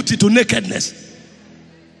of beauty to nakedness?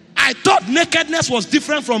 I thought nakedness was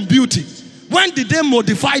different from beauty. When did they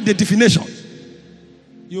modify the definition?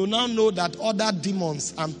 You now know that other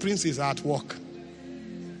demons and princes are at work.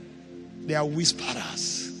 They are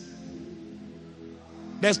whisperers.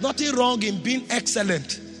 There's nothing wrong in being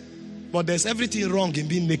excellent, but there's everything wrong in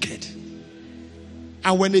being naked.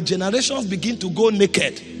 And when the generations begin to go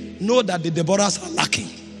naked, know that the Deborahs are lacking.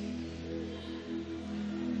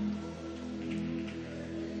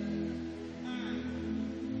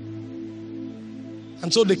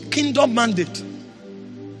 And so the kingdom mandate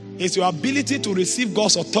is your ability to receive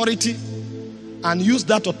God's authority and use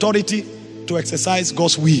that authority to exercise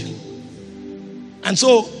God's will. And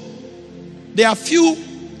so there are few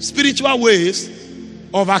spiritual ways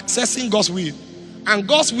of accessing God's will. And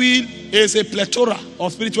God's will is a plethora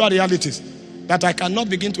of spiritual realities that I cannot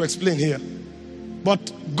begin to explain here.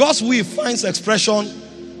 But God's will finds expression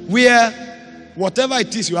where whatever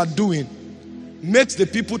it is you are doing makes the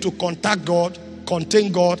people to contact God,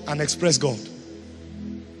 contain God, and express God.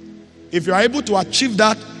 If you are able to achieve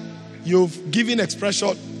that, you've given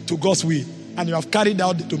expression to God's will and you have carried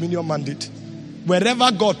out the dominion mandate.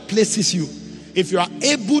 Wherever God places you, if you are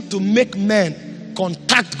able to make men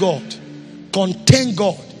contact God, contain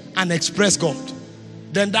God, and express God,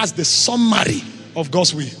 then that's the summary of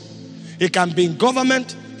God's will. It can be in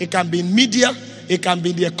government, it can be in media, it can be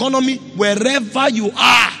in the economy, wherever you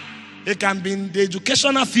are. It can be in the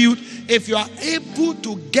educational field. If you are able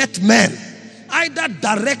to get men, either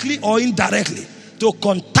directly or indirectly, to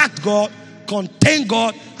contact God, contain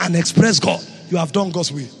God, and express God, you have done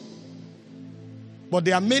God's will. But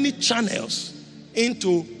there are many channels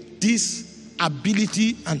into this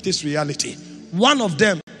ability and this reality. One of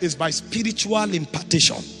them is by spiritual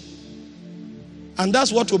impartation. And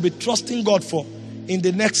that's what we'll be trusting God for in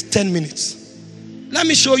the next 10 minutes. Let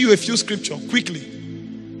me show you a few scriptures quickly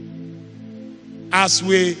as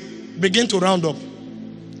we begin to round up.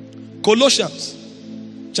 Colossians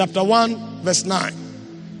chapter 1 verse 9.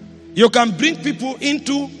 You can bring people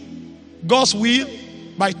into God's will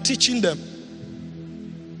by teaching them.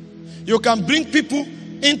 You can bring people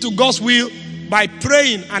into God's will by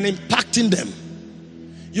praying and impacting them.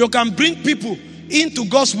 You can bring people into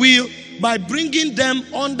God's will by bringing them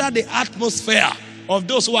under the atmosphere of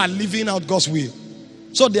those who are living out God's will.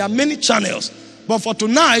 So there are many channels. But for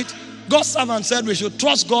tonight, God's servant said we should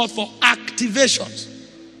trust God for activations.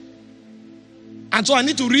 And so I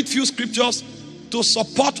need to read few scriptures to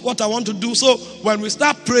support what I want to do. So when we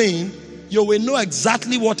start praying, you will know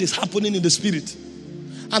exactly what is happening in the spirit.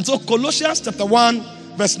 And so Colossians chapter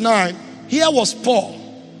 1 verse 9, here was Paul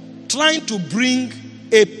trying to bring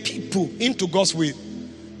a people into God's will.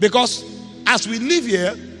 Because as we live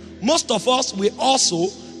here, most of us will also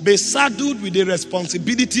be saddled with the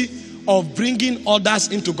responsibility of bringing others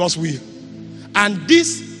into God's will. And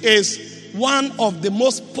this is one of the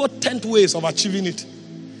most potent ways of achieving it.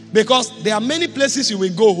 Because there are many places you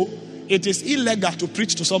will go, it is illegal to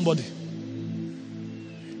preach to somebody.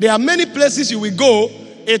 There are many places you will go,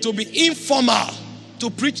 it will be informal to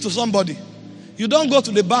preach to somebody. You don't go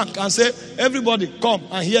to the bank and say, everybody come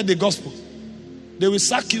and hear the gospel. They will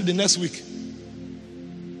sack you the next week.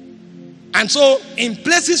 And so in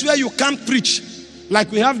places where you can't preach,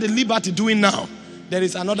 like we have the liberty doing now, there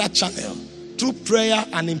is another channel through prayer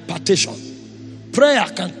and impartation. Prayer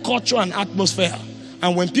can culture an atmosphere,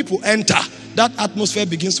 and when people enter, that atmosphere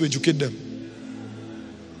begins to educate them.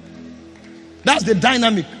 That's the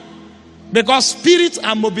dynamic. Because spirits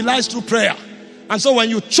are mobilized through prayer. And so when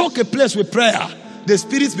you choke a place with prayer, the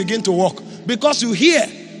spirits begin to work. Because you hear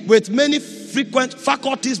with many frequent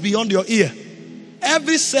faculties beyond your ear.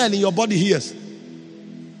 Every cell in your body hears.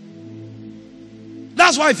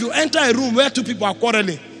 That's why if you enter a room where two people are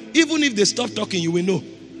quarreling, even if they stop talking, you will know.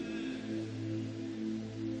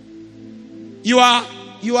 You are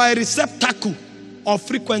a receptacle of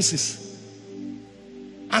frequencies.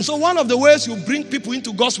 And so one of the ways you bring people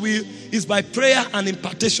into God's will is by prayer and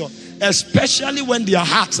impartation, especially when their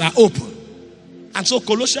hearts are open. And so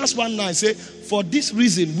Colossians 1:9 says, for this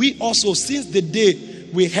reason, we also, since the day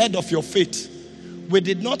we heard of your faith, we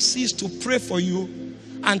did not cease to pray for you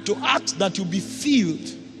and to ask that you be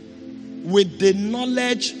filled with the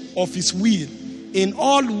knowledge of his will in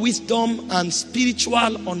all wisdom and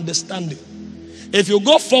spiritual understanding. If you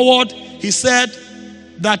go forward, he said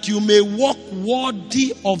that you may walk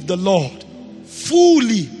worthy of the Lord,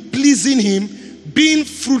 fully pleasing him, being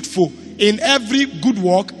fruitful in every good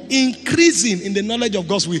work, increasing in the knowledge of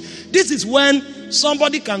God's will. This is when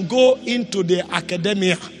somebody can go into the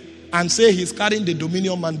academia and say he's carrying the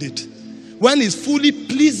dominion mandate. when he's fully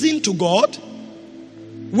pleasing to God,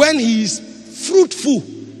 when he is fruitful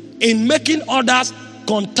in making others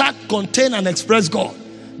contact, contain, and express God,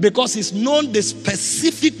 because he's known the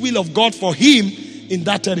specific will of God for him in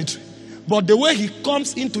that territory. But the way he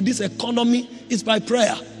comes into this economy is by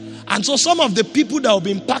prayer. And so some of the people that will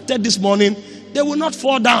be impacted this morning, they will not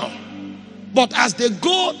fall down. But as they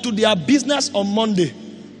go to their business on Monday,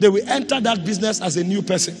 they will enter that business as a new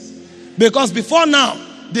person. Because before now,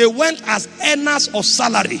 they went as earners of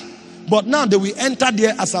salary. But now they will enter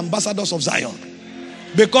there as ambassadors of Zion.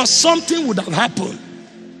 Because something would have happened.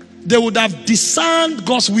 They would have discerned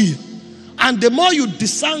God's will. And the more you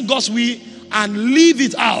discern God's will and leave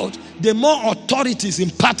it out, the more authority is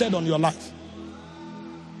imparted on your life.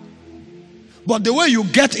 But the way you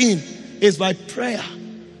get in is by prayer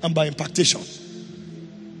and by impartation.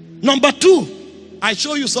 Number 2, I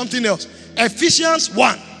show you something else. Ephesians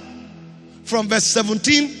 1 from verse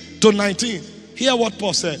 17 to 19. Hear what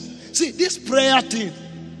Paul said. See, this prayer thing,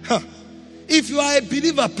 if you are a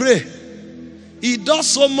believer, pray. It does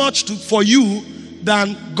so much for you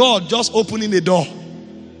than God just opening a door.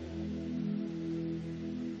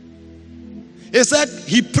 He said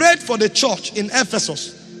he prayed for the church in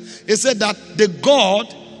Ephesus. He said that the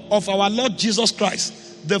God of our Lord Jesus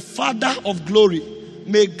Christ, the Father of glory,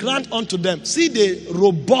 may grant unto them. See the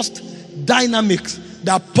robust dynamics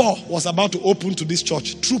that Paul was about to open to this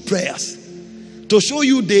church through prayers. To show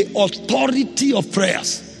you the authority of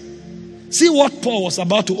prayers. See what Paul was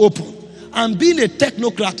about to open. And being a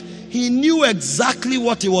technocrat, he knew exactly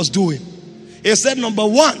what he was doing. He said, number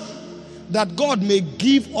 1, that God may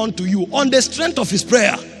give unto you, on the strength of his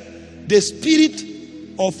prayer, the spirit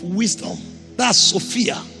of wisdom. That's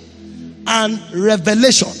Sophia. And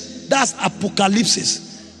revelation. That's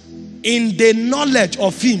apocalypsis. In the knowledge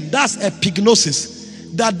of him. That's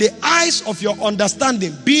epignosis. That the eyes of your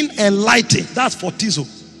understanding being enlightened. That's photizo.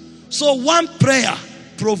 So one prayer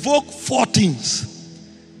provoke 4 things.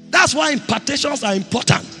 That's why impartations are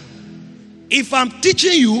important. If I'm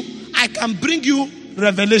teaching you, I can bring you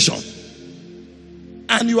revelation.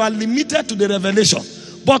 And you are limited to the revelation.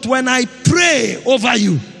 But when I pray over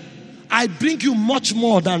you, I bring you much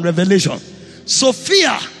more than revelation.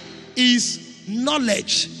 Sophia is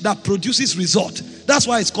knowledge that produces result. That's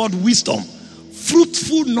why it's called wisdom.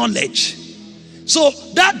 Fruitful knowledge. So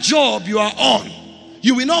that job you are on,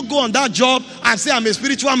 you will not go on that job and say, I'm a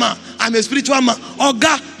spiritual man. I'm a spiritual man. Or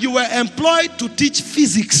God, you were employed to teach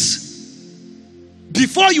physics.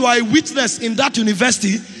 Before you are a witness in that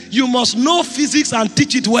university, you must know physics and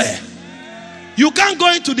teach it well. You can't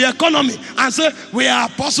go into the economy and say, we are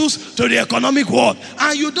apostles to the economic world.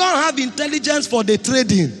 And you don't have intelligence for the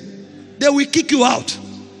trading. They will kick you out.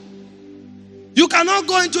 You cannot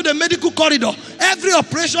go into the medical corridor. Every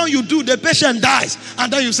operation you do, the patient dies.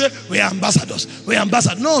 And then you say, we are ambassadors. We are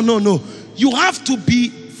ambassadors. No, no, no. You have to be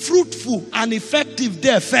fruitful and effective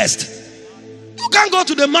there first. You can't go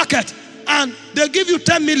to the market and they give you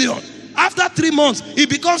 10 million. After 3 months, it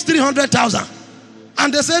becomes 300,000.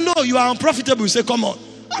 And they say, no, you are unprofitable. You say, come on.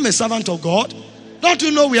 I'm a servant of God. Don't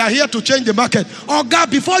you know we are here to change the market? Oh God,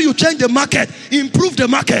 before you change the market, improve the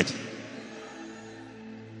market.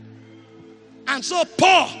 And so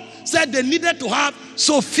Paul said they needed to have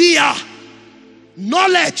Sophia,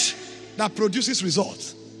 knowledge that produces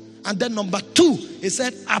results. And then number 2, he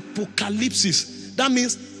said apocalypsis. That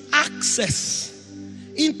means access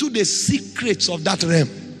into the secrets of that realm.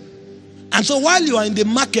 And so while you are in the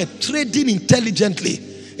market trading intelligently,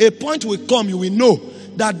 a point will come, you will know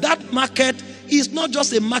that that market is not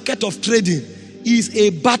just a market of trading, it's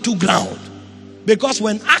a battleground. Because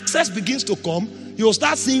when access begins to come, you'll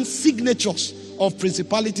start seeing signatures of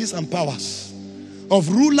principalities and powers, of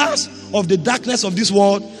rulers of the darkness of this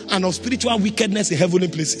world, and of spiritual wickedness in heavenly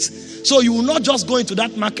places. So you will not just go into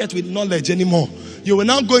that market with knowledge anymore. You will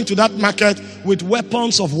now go into that market with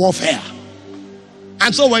weapons of warfare.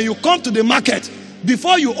 And so when you come to the market,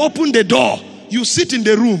 before you open the door, you sit in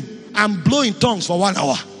the room and blow in tongues for 1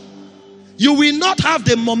 hour. You will not have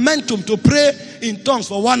the momentum to pray in tongues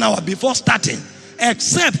for 1 hour before starting,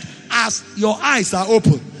 except as your eyes are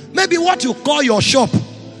open. Maybe what you call your shop,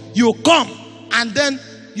 you come and then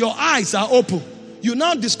your eyes are open. You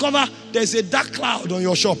now discover there's a dark cloud on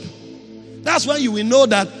your shop. That's when you will know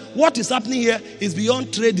that what is happening here is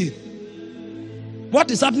beyond trading. What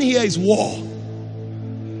is happening here is war.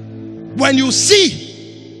 When you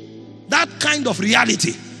see that kind of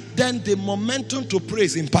reality, then the momentum to pray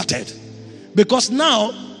is imparted. Because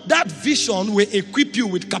now that vision will equip you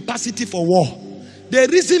with capacity for war. The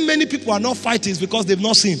reason many people are not fighting is because they've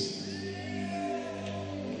not seen.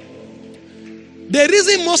 The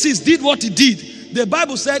reason Moses did what he did the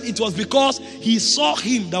Bible said it was because he saw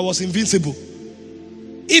him that was invincible.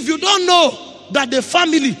 If you don't know that the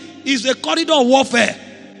family is a corridor of warfare,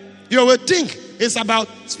 you will think it's about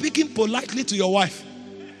speaking politely to your wife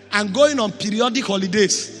and going on periodic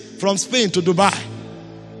holidays from Spain to Dubai.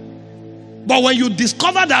 But when you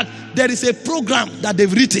discover that there is a program that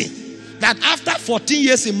they've written, that after 14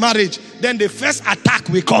 years in marriage, then the first attack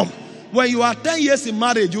will come. When you are 10 years in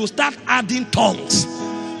marriage, you start adding tongues.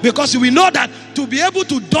 Because you will know that to be able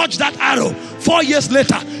to dodge that arrow 4 years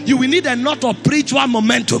later, you will need a lot of spiritual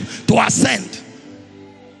momentum to ascend.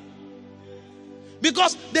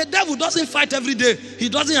 Because the devil doesn't fight every day. He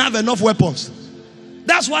doesn't have enough weapons.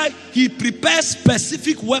 That's why he prepares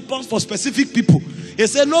specific weapons for specific people. He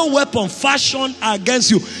said, no weapon fashioned against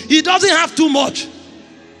you. He doesn't have too much.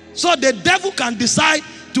 So the devil can decide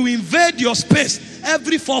to invade your space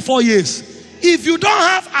every 4 years. If you don't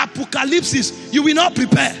have apocalypse, you will not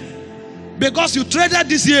prepare. Because you traded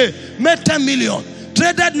this year, made 10 million.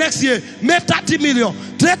 Traded next year, made 30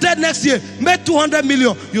 million. Traded next year, made 200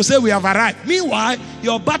 million. You say we have arrived. Meanwhile,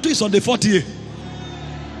 your battle is on the 4th year.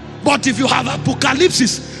 But if you have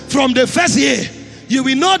apocalypse from the first year, you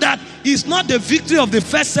will know that it's not the victory of the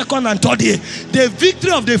first, second, and third year. The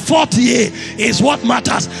victory of the 4th year is what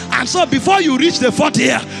matters. And so before you reach the 4th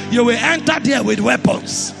year, you will enter there with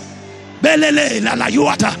weapons. Belele,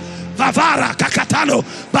 lalayuata, vavara, kakatano,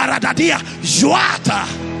 baradadia, juata.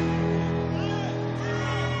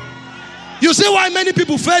 You see why many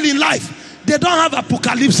people fail in life? They don't have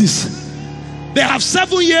apocalypse. They have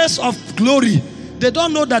 7 years of glory. They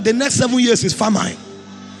don't know that the next 7 years is famine.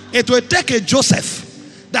 It will take a Joseph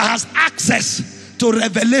that has access to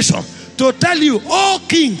revelation to tell you, oh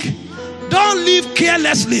king, don't live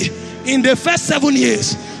carelessly in the first 7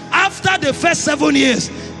 years. After the first 7 years,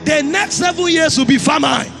 the next 7 years will be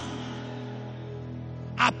famine.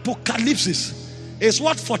 Apocalypse is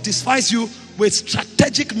what fortifies you with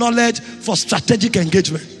strategic knowledge for strategic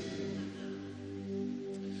engagement.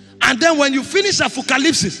 And then when you finish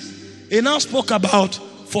apocalypse, he now spoke about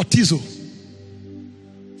fortizo.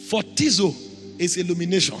 Fortizo is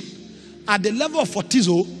illumination. At the level of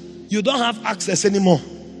fortizo, you don't have access anymore.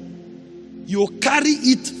 You carry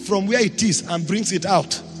it from where it is and brings it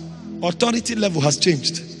out. Authority level has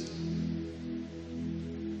changed.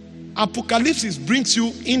 Apocalypse brings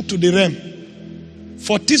you into the realm.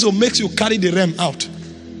 Fortizo makes you carry the realm out.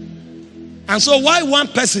 And so while one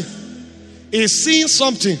person is seeing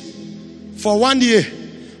something for 1 year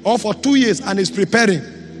or for 2 years and is preparing,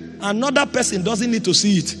 another person doesn't need to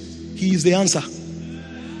see it. He is the answer.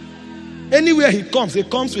 Anywhere he comes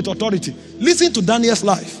with authority. Listen to Daniel's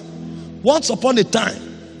life. Once upon a time,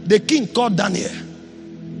 the king called Daniel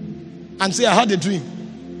and said, I had a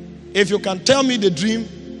dream. If you can tell me the dream,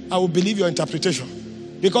 I will believe your interpretation.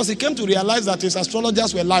 Because he came to realize that his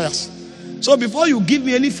astrologers were liars. So before you give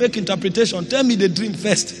me any fake interpretation, tell me the dream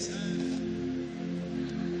first.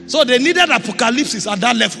 So they needed apocalypse at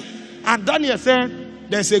that level. And Daniel said,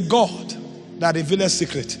 there's a God that reveals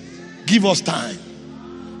secret. Give us time.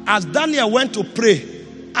 As Daniel went to pray,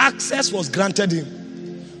 access was granted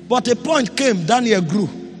him. But a point came, Daniel grew.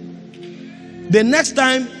 The next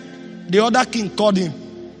time the other king called him,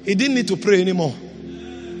 he didn't need to pray anymore.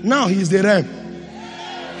 Now he is the realm.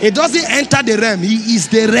 He doesn't enter the realm. He is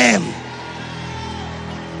the realm.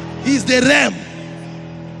 He is the realm.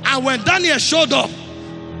 And when Daniel showed up,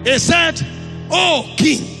 he said, oh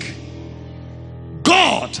king,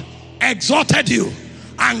 God exalted you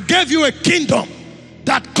and gave you a kingdom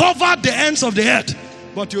that covered the ends of the earth.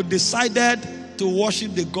 But you decided to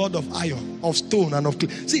worship the God of iron, of stone, and of clay.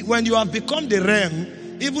 See, when you have become the realm,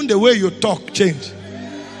 even the way you talk change.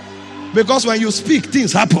 Because when you speak,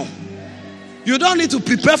 things happen. You don't need to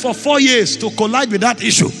prepare for 4 years to collide with that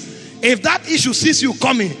issue. If that issue sees you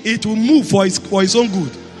coming, it will move for its own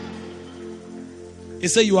good. He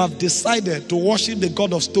said, you have decided to worship the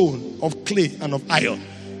God of stone, of clay, and of iron.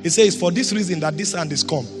 He says, for this reason that this hand is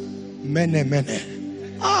come. Mene, mene.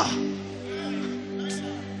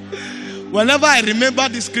 Whenever I remember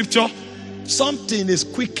this scripture, something is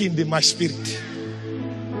quickened in my spirit.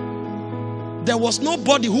 There was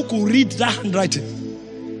nobody who could read that handwriting.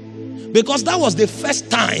 Because that was the first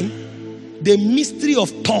time the mystery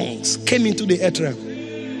of tongues came into the earth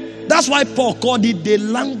realm. That's why Paul called it the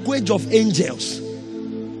language of angels.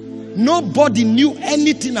 Nobody knew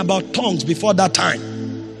anything about tongues before that time.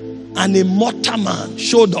 And a mortal man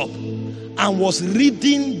showed up and was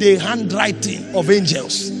reading the handwriting of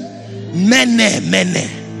angels. Mene,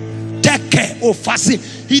 mene, teke, ofasi.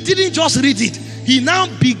 He didn't just read it. He now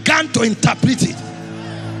began to interpret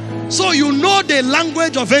it. So you know the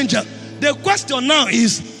language of angels. The question now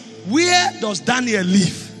is, where does Daniel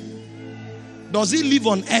live? Does he live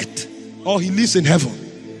on earth or he lives in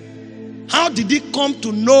heaven? How did he come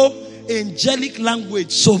to know angelic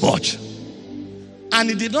language so much? And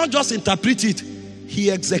he did not just interpret it, he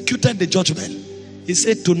executed the judgment. He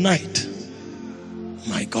said, tonight,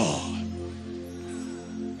 my God,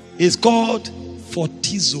 is called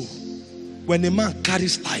fortizo, when a man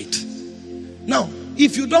carries light. Now,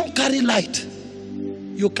 if you don't carry light,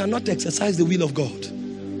 you cannot exercise the will of God.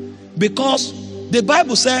 Because the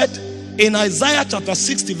Bible said in Isaiah chapter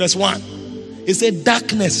 60 verse 1, it said,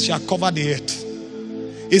 darkness shall cover the earth.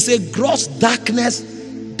 It said, gross darkness,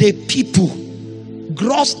 the people.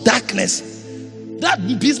 Gross darkness.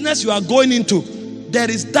 That business you are going into, there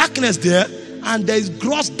is darkness there, and there is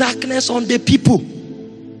gross darkness on the people.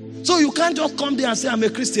 So you can't just come there and say, I'm a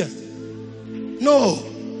Christian. No,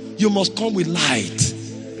 you must come with light.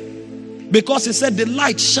 Because he said the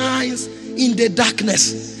light shines in the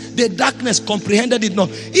darkness. The darkness comprehended it not.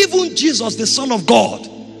 Even Jesus, the Son of God,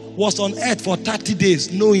 was on earth for 30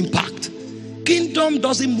 days, no impact. Kingdom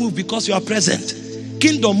doesn't move because you are present.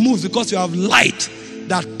 Kingdom moves because you have light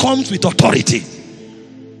that comes with authority.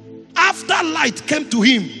 After light came to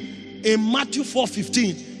him in Matthew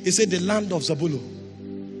 4:15, he said, the land of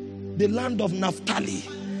Zabulon, the land of Naphtali,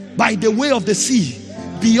 by the way of the sea,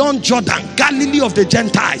 beyond Jordan, Galilee of the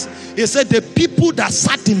Gentiles. He said, the people that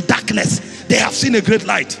sat in darkness, they have seen a great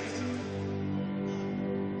light.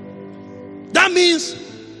 That means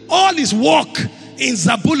all his work in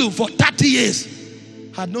Zabulon for 30 years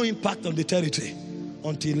had no impact on the territory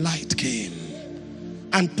until light came.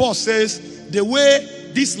 And Paul says, the way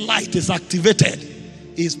this light is activated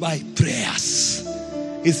is by prayers.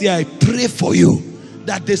 He said, I pray for you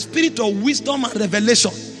that the spirit of wisdom and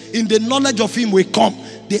revelation in the knowledge of him will come,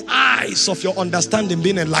 the eyes of your understanding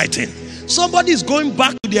being enlightened. Somebody is going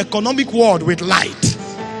back to the economic world with light.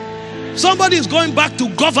 Somebody is going back to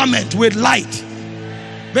government with light.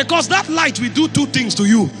 Because that light will do two things to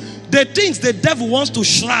you. The things the devil wants to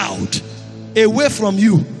shroud away from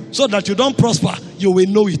you so that you don't prosper, you will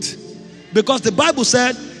know it. Because the Bible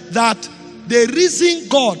said that the reason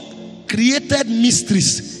God created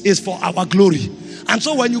mysteries is for our glory. And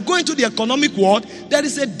so when you go into the economic world, there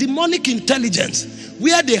is a demonic intelligence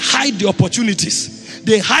where they hide the opportunities,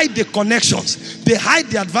 they hide the connections, they hide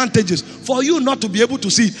the advantages for you not to be able to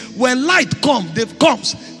see. When light comes,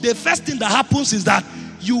 the first thing that happens is that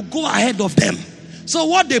you go ahead of them. So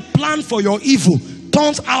what they plan for your evil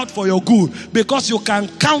turns out for your good, because you can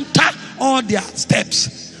counter all their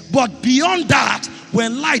steps. But beyond that,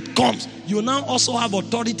 when light comes, you now also have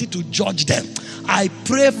authority to judge them. I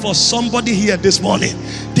pray for somebody here this morning,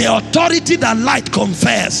 the authority that light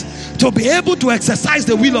confers, to be able to exercise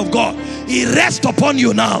the will of God, it rests upon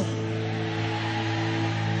you now.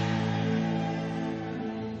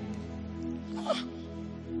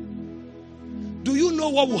 Do you know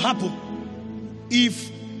what will happen if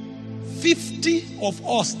 50 of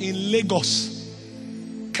us in Lagos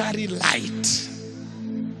carry light?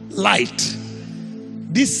 Light.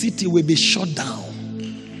 This city will be shut down.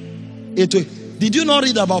 Did you not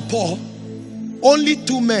read about Paul? Only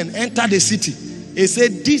 2 men entered the city. He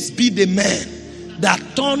said, this be the men that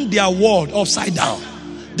turned their world upside down.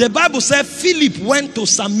 The Bible said Philip went to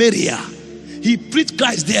Samaria. He preached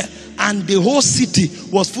Christ there, and the whole city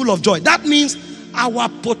was full of joy. That means our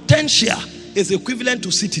potential is equivalent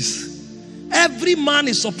to cities. Every man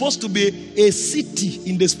is supposed to be a city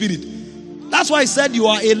in the spirit. That's why I said you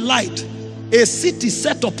are a light, a city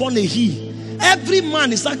set upon a hill. Every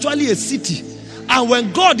man is actually a city. And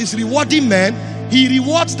when God is rewarding men, he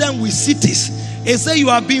rewards them with cities. He said, you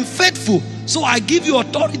have been faithful, so I give you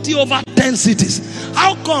authority over 10 cities.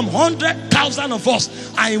 How come 100,000 of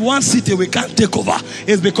us are in one city we can't take over?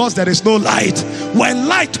 It's because there is no light. When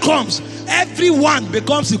light comes, everyone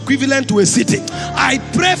becomes equivalent to a city. I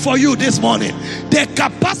pray for you this morning, the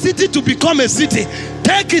capacity to become a city,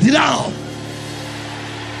 take it down.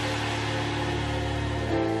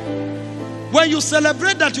 When you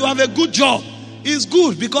celebrate that you have a good job, it's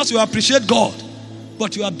good because you appreciate God.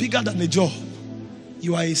 But you are bigger than a job.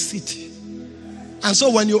 You are a city. And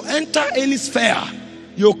so when you enter any sphere,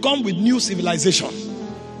 you come with new civilization.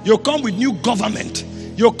 You come with new government.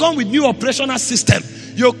 You come with new operational system.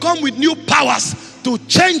 You come with new powers to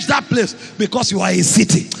change that place because you are a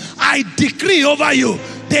city. I decree over you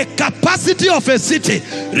the capacity of a city.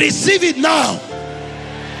 Receive it now.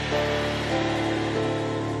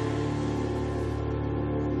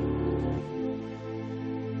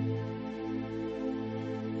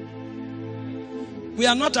 We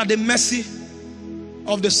are not at the mercy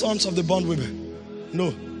of the sons of the bondwomen.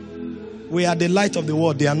 No. We are the light of the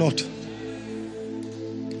world. They are not.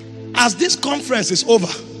 as this conference is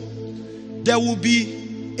over, there will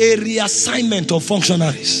be a reassignment of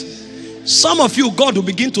functionaries. Some of you, God will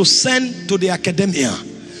begin to send to the academia.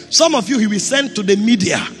 Some of you, he will send to the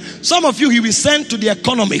media. Some of you, he will send to the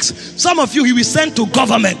economics. Some of you, he will send to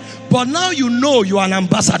government. But now you know you are an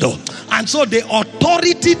ambassador. And so the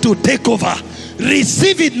authority to take over,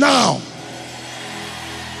 receive it now.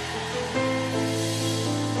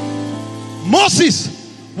 Moses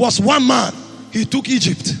was one man. He took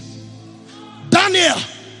Egypt. Daniel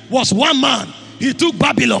was one man. He took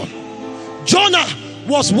Babylon. Jonah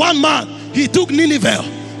was one man. He took Nineveh.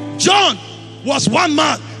 John was one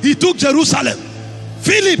man. He took Jerusalem.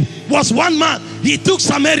 Philip was one man. He took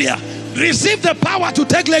Samaria. Receive the power to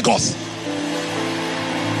take Lagos.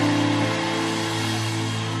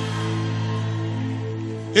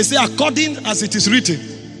 He said, according as it is written.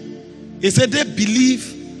 He said, they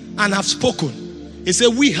believe and have spoken. He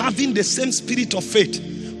said, we having the same spirit of faith,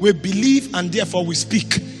 we believe and therefore we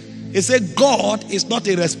speak. He said, God is not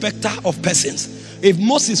a respecter of persons. If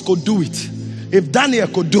Moses could do it, if Daniel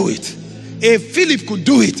could do it, if Philip could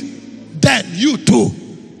do it, then you too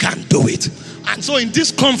can do it. And so in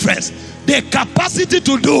this conference, the capacity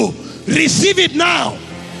to do, receive it now.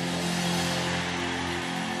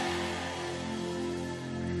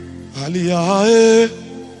 Aliyah,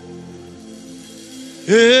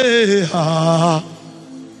 Aliyah,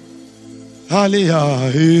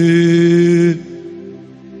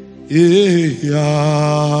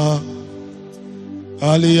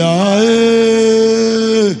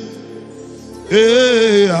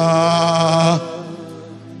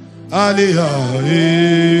 Aliyah,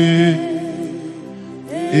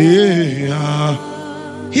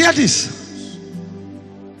 hear this.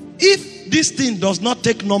 If this thing does not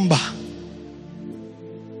take number,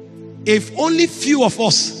 if only few of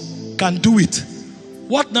us can do it,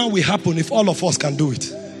 what now will happen if all of us can do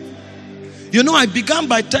it? You know, I began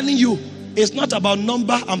by telling you it's not about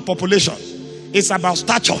number and population, it's about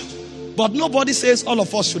stature. But nobody says all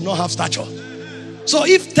of us should not have stature. So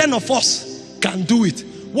if 10 of us can do it,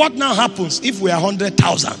 what now happens if we are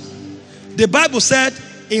 100,000? The Bible said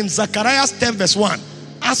in Zechariah 10 verse 1,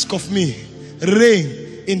 ask of me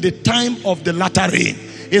rain in the time of the latter rain.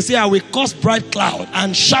 He said, I will cause bright cloud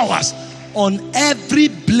and showers on every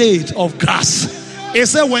blade of grass. He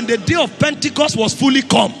said, when the day of Pentecost was fully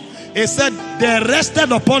come, he said, there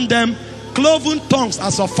rested upon them cloven tongues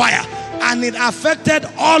as of fire, and it affected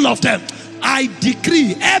all of them. I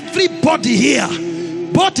decree everybody here,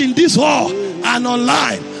 both in this hall and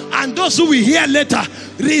online, and those who will hear later,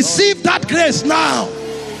 receive that grace now.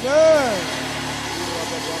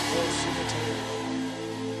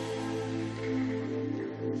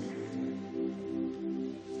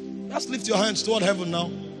 Just lift your hands toward heaven now.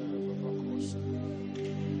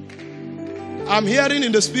 I'm hearing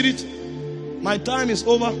in the spirit, my time is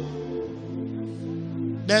over.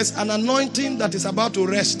 There's an anointing that is about to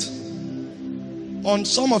rest on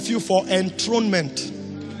some of you for enthronement.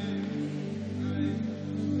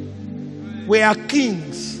 We are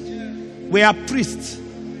kings. We are priests.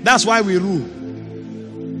 That's why we rule.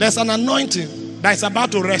 There's an anointing that is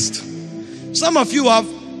about to rest. Some of you have,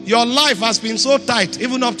 your life has been so tight,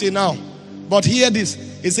 even up till now. But hear this.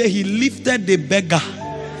 He said he lifted the beggar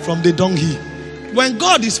from the dunghill. When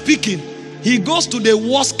God is speaking, he goes to the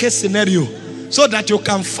worst case scenario so that you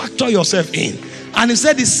can factor yourself in. And he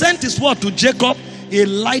said he sent his word to Jacob, he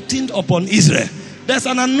lightened upon Israel. There's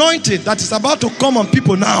an anointing that is about to come on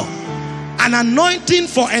people now. An anointing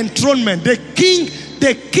for enthronement. The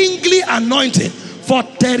kingly anointing for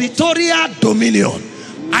territorial dominion.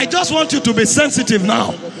 I just want you to be sensitive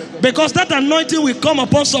now, because that anointing will come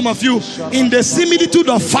upon some of you in the similitude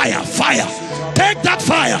of fire. Fire. Take that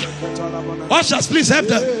fire. Ushers, please help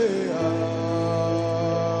them.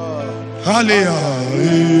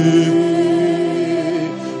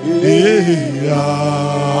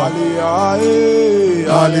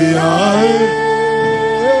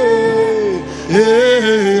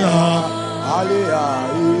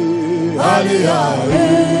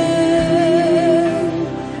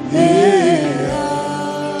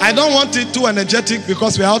 I don't want it too energetic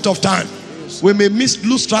because we're out of time. We may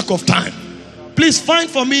lose track of time. Please find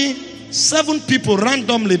for me 7 people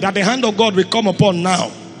randomly that the hand of God will come upon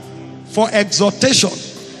now for exhortation.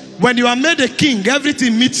 When you are made a king,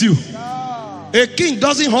 everything meets you. A king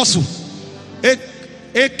doesn't hustle.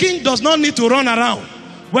 A king does not need to run around.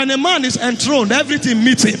 When a man is enthroned, everything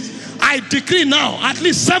meets him. I decree now, at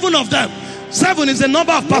least 7 of them. 7 is the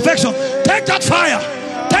number of perfection. Take that fire.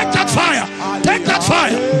 Take that fire. Take that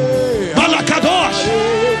fire. Balakadosh.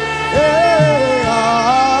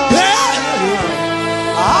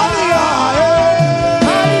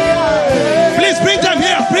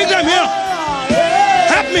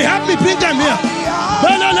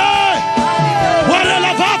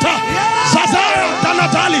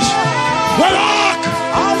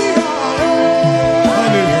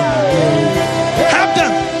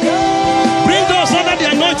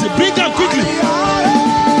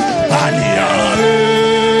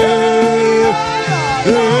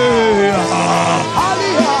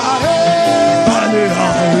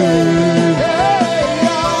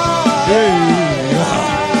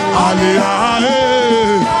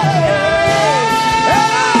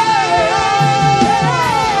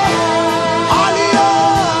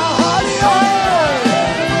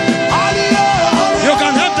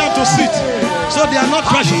 so they are not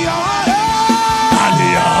pressured.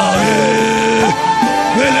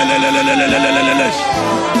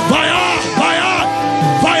 Fire, fire,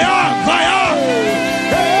 fire, fire.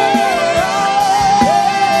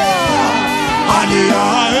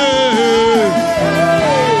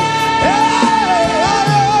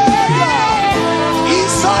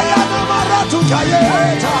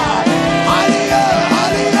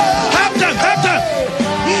 Help them, help them.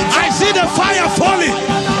 I see the fire falling.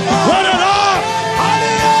 What it up?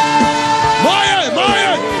 Moye,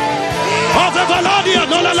 moye. Of the Valadia,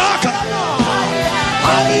 no la laka.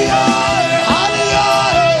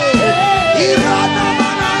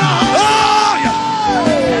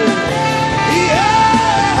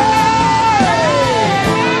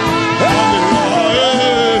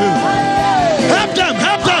 Help them,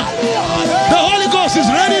 help them. The Holy Ghost is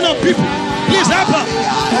raining on people. Please help her.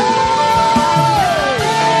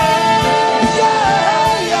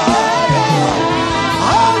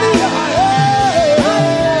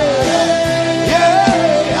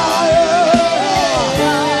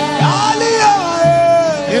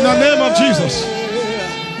 In the name of Jesus.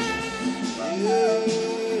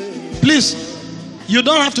 Please, you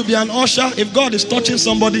don't have to be an usher. If God is touching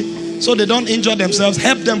somebody so they don't injure themselves,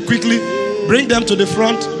 help them quickly. Bring them to the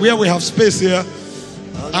front where we have space here.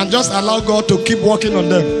 And just allow God to keep working on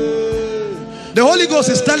them. The Holy Ghost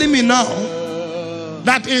is telling me now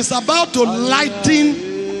that it's about to lighten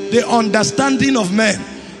the understanding of men.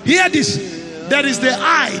 Hear this. There is the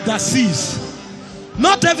eye that sees.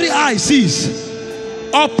 Not every eye sees.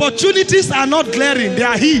 Opportunities are not glaring, they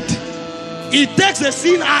are hid. It takes a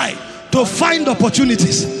seeing eye to find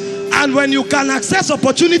opportunities. And when you can access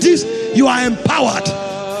opportunities, you are empowered.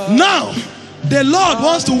 Now, the Lord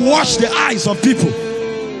wants to wash the eyes of people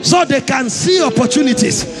so they can see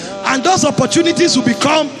opportunities. And those opportunities will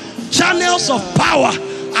become channels of power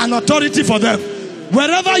and authority for them.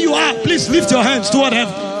 Wherever you are, please lift your hands toward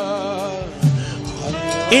heaven.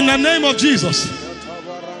 In the name of Jesus.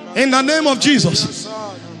 In the name of Jesus.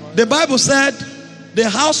 The Bible said the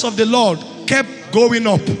house of the Lord kept going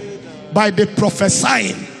up by the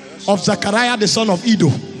prophesying of Zechariah the son of Iddo.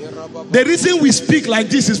 The reason we speak like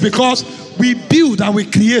this is because we build and we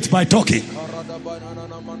create by talking.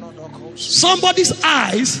 Somebody's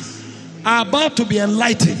eyes are about to be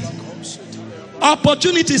enlightened.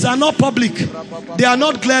 Opportunities are not public. They are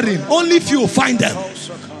not glaring. Only few find them.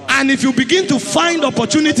 And if you begin to find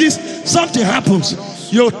opportunities, something happens.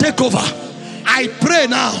 You'll take over. I pray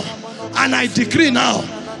now and I decree now,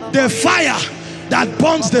 the fire that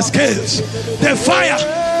burns the scales, the fire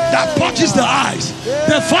that touches the eyes,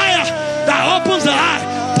 the fire that opens the eye,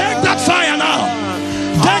 take that fire now.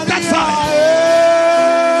 Take that fire.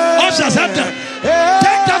 Ushers, help them.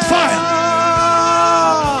 Take that fire.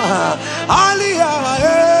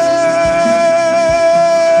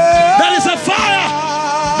 There is a fire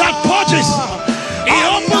that purges. It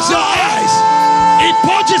opens your eyes. It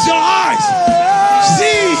purges your eyes.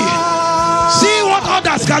 See what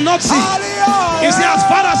others cannot see. You see, as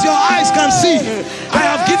far as your eyes can see, I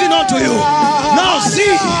have given unto you. Now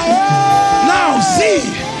see. Now see.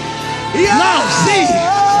 Now see.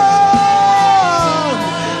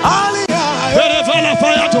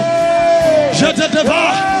 Je te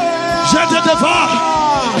dévore. Je te dévore.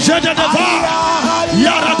 Je te dévore.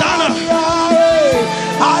 Yaradana.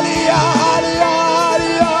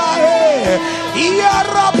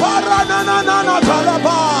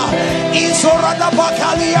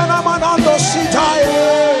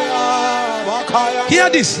 Hear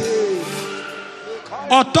this.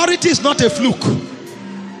 Authority is not a fluke.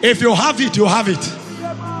 If you have it, you have it.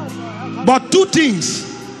 But two things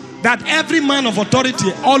that every man of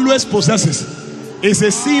authority always possesses is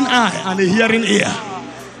a seeing eye and a hearing ear.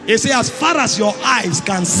 He said, as far as your eyes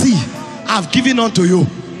can see, I've given unto you.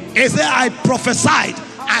 He said, I prophesied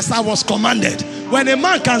as I was commanded. When a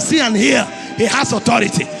man can see and hear, he has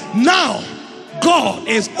authority. Now, God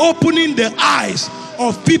is opening the eyes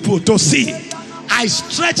of people to see. I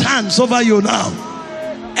stretch hands over you now.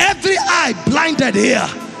 Every eye blinded here,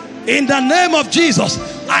 in the name of Jesus,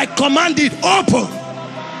 I command it open.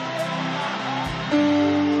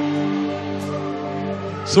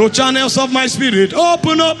 So channels of my spirit,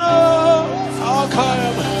 open up.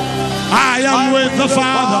 I am with the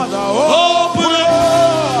Father. Open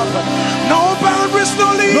up. No boundaries,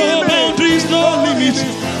 no limits. No boundaries, no limits.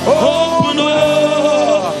 Open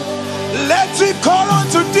up. Let it call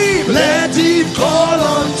unto deep. Let it call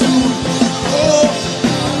unto.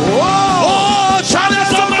 Oh,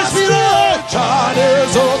 channels of my spirit.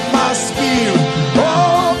 Channels of my spirit.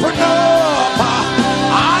 Open up.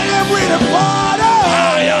 I am with the Father.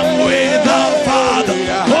 I am with the Father.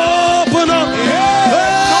 Open up.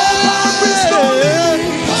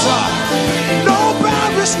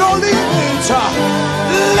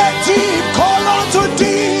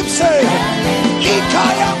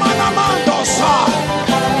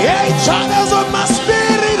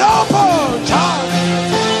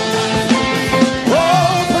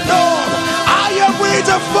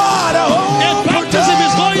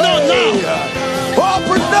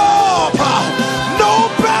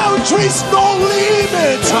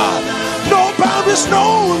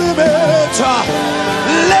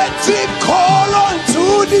 Let it call unto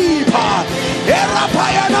deep.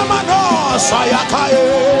 Erapayana mano sayakaye.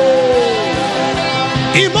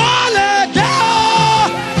 Imole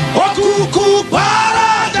deo. Okuku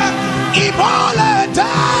parada. Imole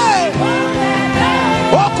de.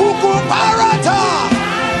 Okuku parada.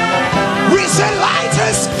 We say light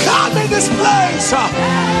has come in this place.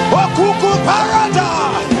 Okuku parada.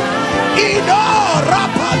 Ino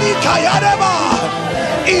rapali kayadeba.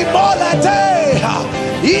 Imole de.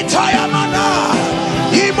 Itayamana.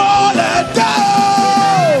 Imole de.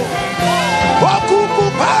 Okuku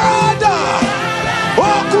parada.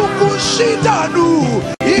 Okuku shidanu.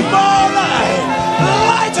 Imole.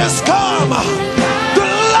 Light has come. The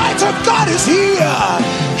light of God is here.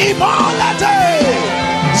 Imole de.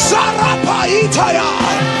 Zarapa itaya.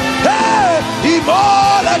 Hey.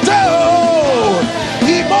 Imole de.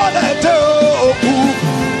 Imole de. Okuku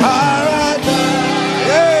parada.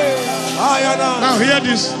 Now hear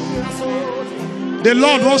this. The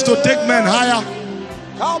Lord wants to take men higher,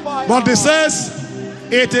 but He says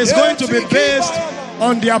it is going to be based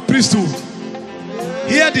on their priesthood.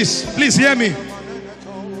 Hear this, please hear me.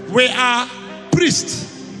 We are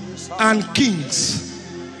priests and kings,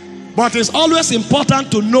 but it's always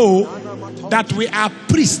important to know that we are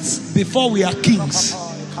priests before we are kings.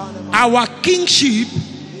 Our kingship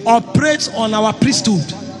operates on our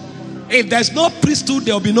priesthood. If there's no priesthood,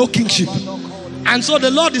 there will be no kingship. And so the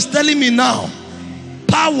Lord is telling me now,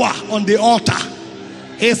 power on the altar.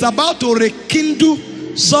 He's about to rekindle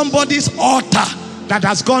somebody's altar that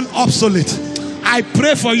has gone obsolete. I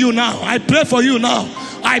pray for you now. I pray for you now.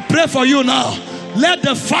 I pray for you now. Let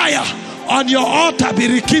the fire on your altar be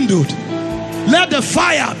rekindled. Let the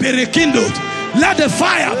fire be rekindled. Let the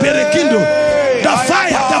fire be rekindled. The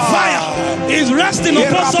fire is resting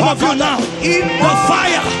upon some of you now. The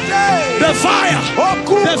fire, the fire,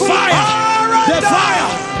 the fire, the fire.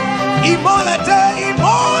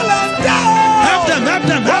 Help them, help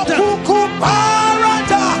them, help them.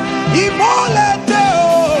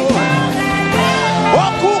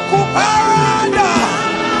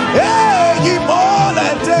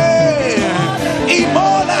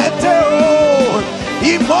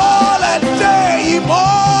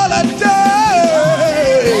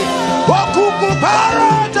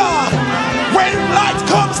 When light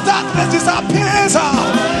comes, darkness disappears.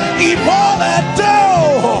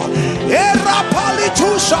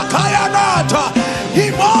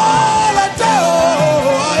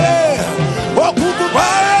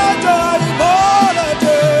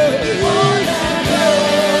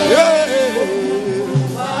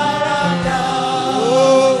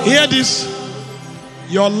 Hear this.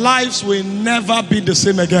 Your lives will never be the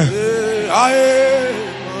same again.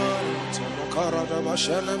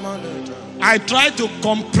 I try to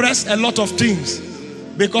compress a lot of things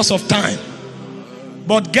because of time.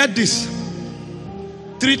 But get this.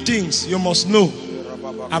 3 things you must know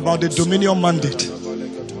about the dominion mandate.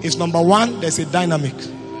 Is number 1, there's a dynamic.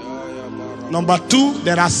 Number 2,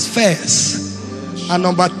 there are spheres. And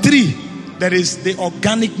number 3, there is the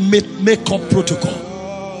organic makeup protocol.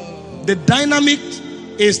 The dynamic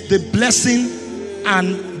is the blessing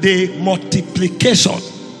and the multiplication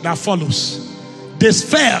that follows. The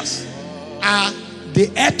spheres are the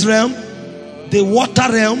earth realm, the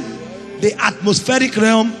water realm, the atmospheric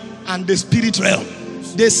realm, and the spirit realm.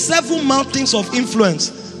 The 7 mountains of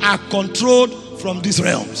influence are controlled from these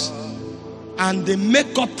realms. And the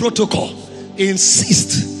makeup protocol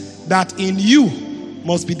insists that in you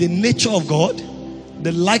must be the nature of God,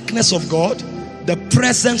 the likeness of God, the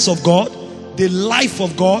presence of God, the life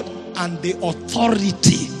of God, and the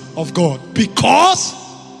authority of God. Because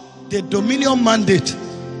the dominion mandate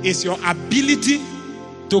is your ability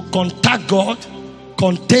to contact God,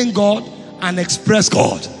 contain God, and express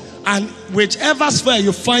God. And whichever sphere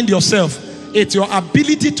you find yourself, it's your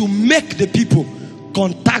ability to make the people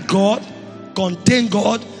contact God, contain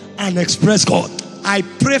God, and express God. I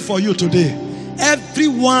pray for you today.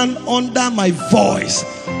 Everyone under my voice,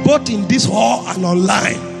 both in this hall and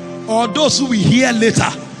online, or those who will hear later,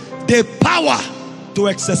 the power to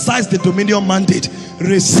exercise the dominion mandate,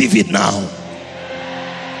 receive it now.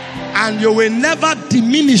 And you will never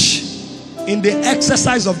diminish in the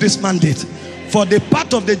exercise of this mandate. For the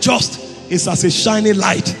path of the just is as a shining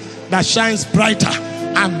light that shines brighter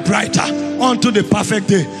and brighter unto the perfect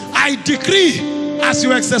day. I decree, as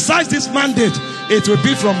you exercise this mandate, it will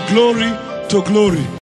be from glory to glory.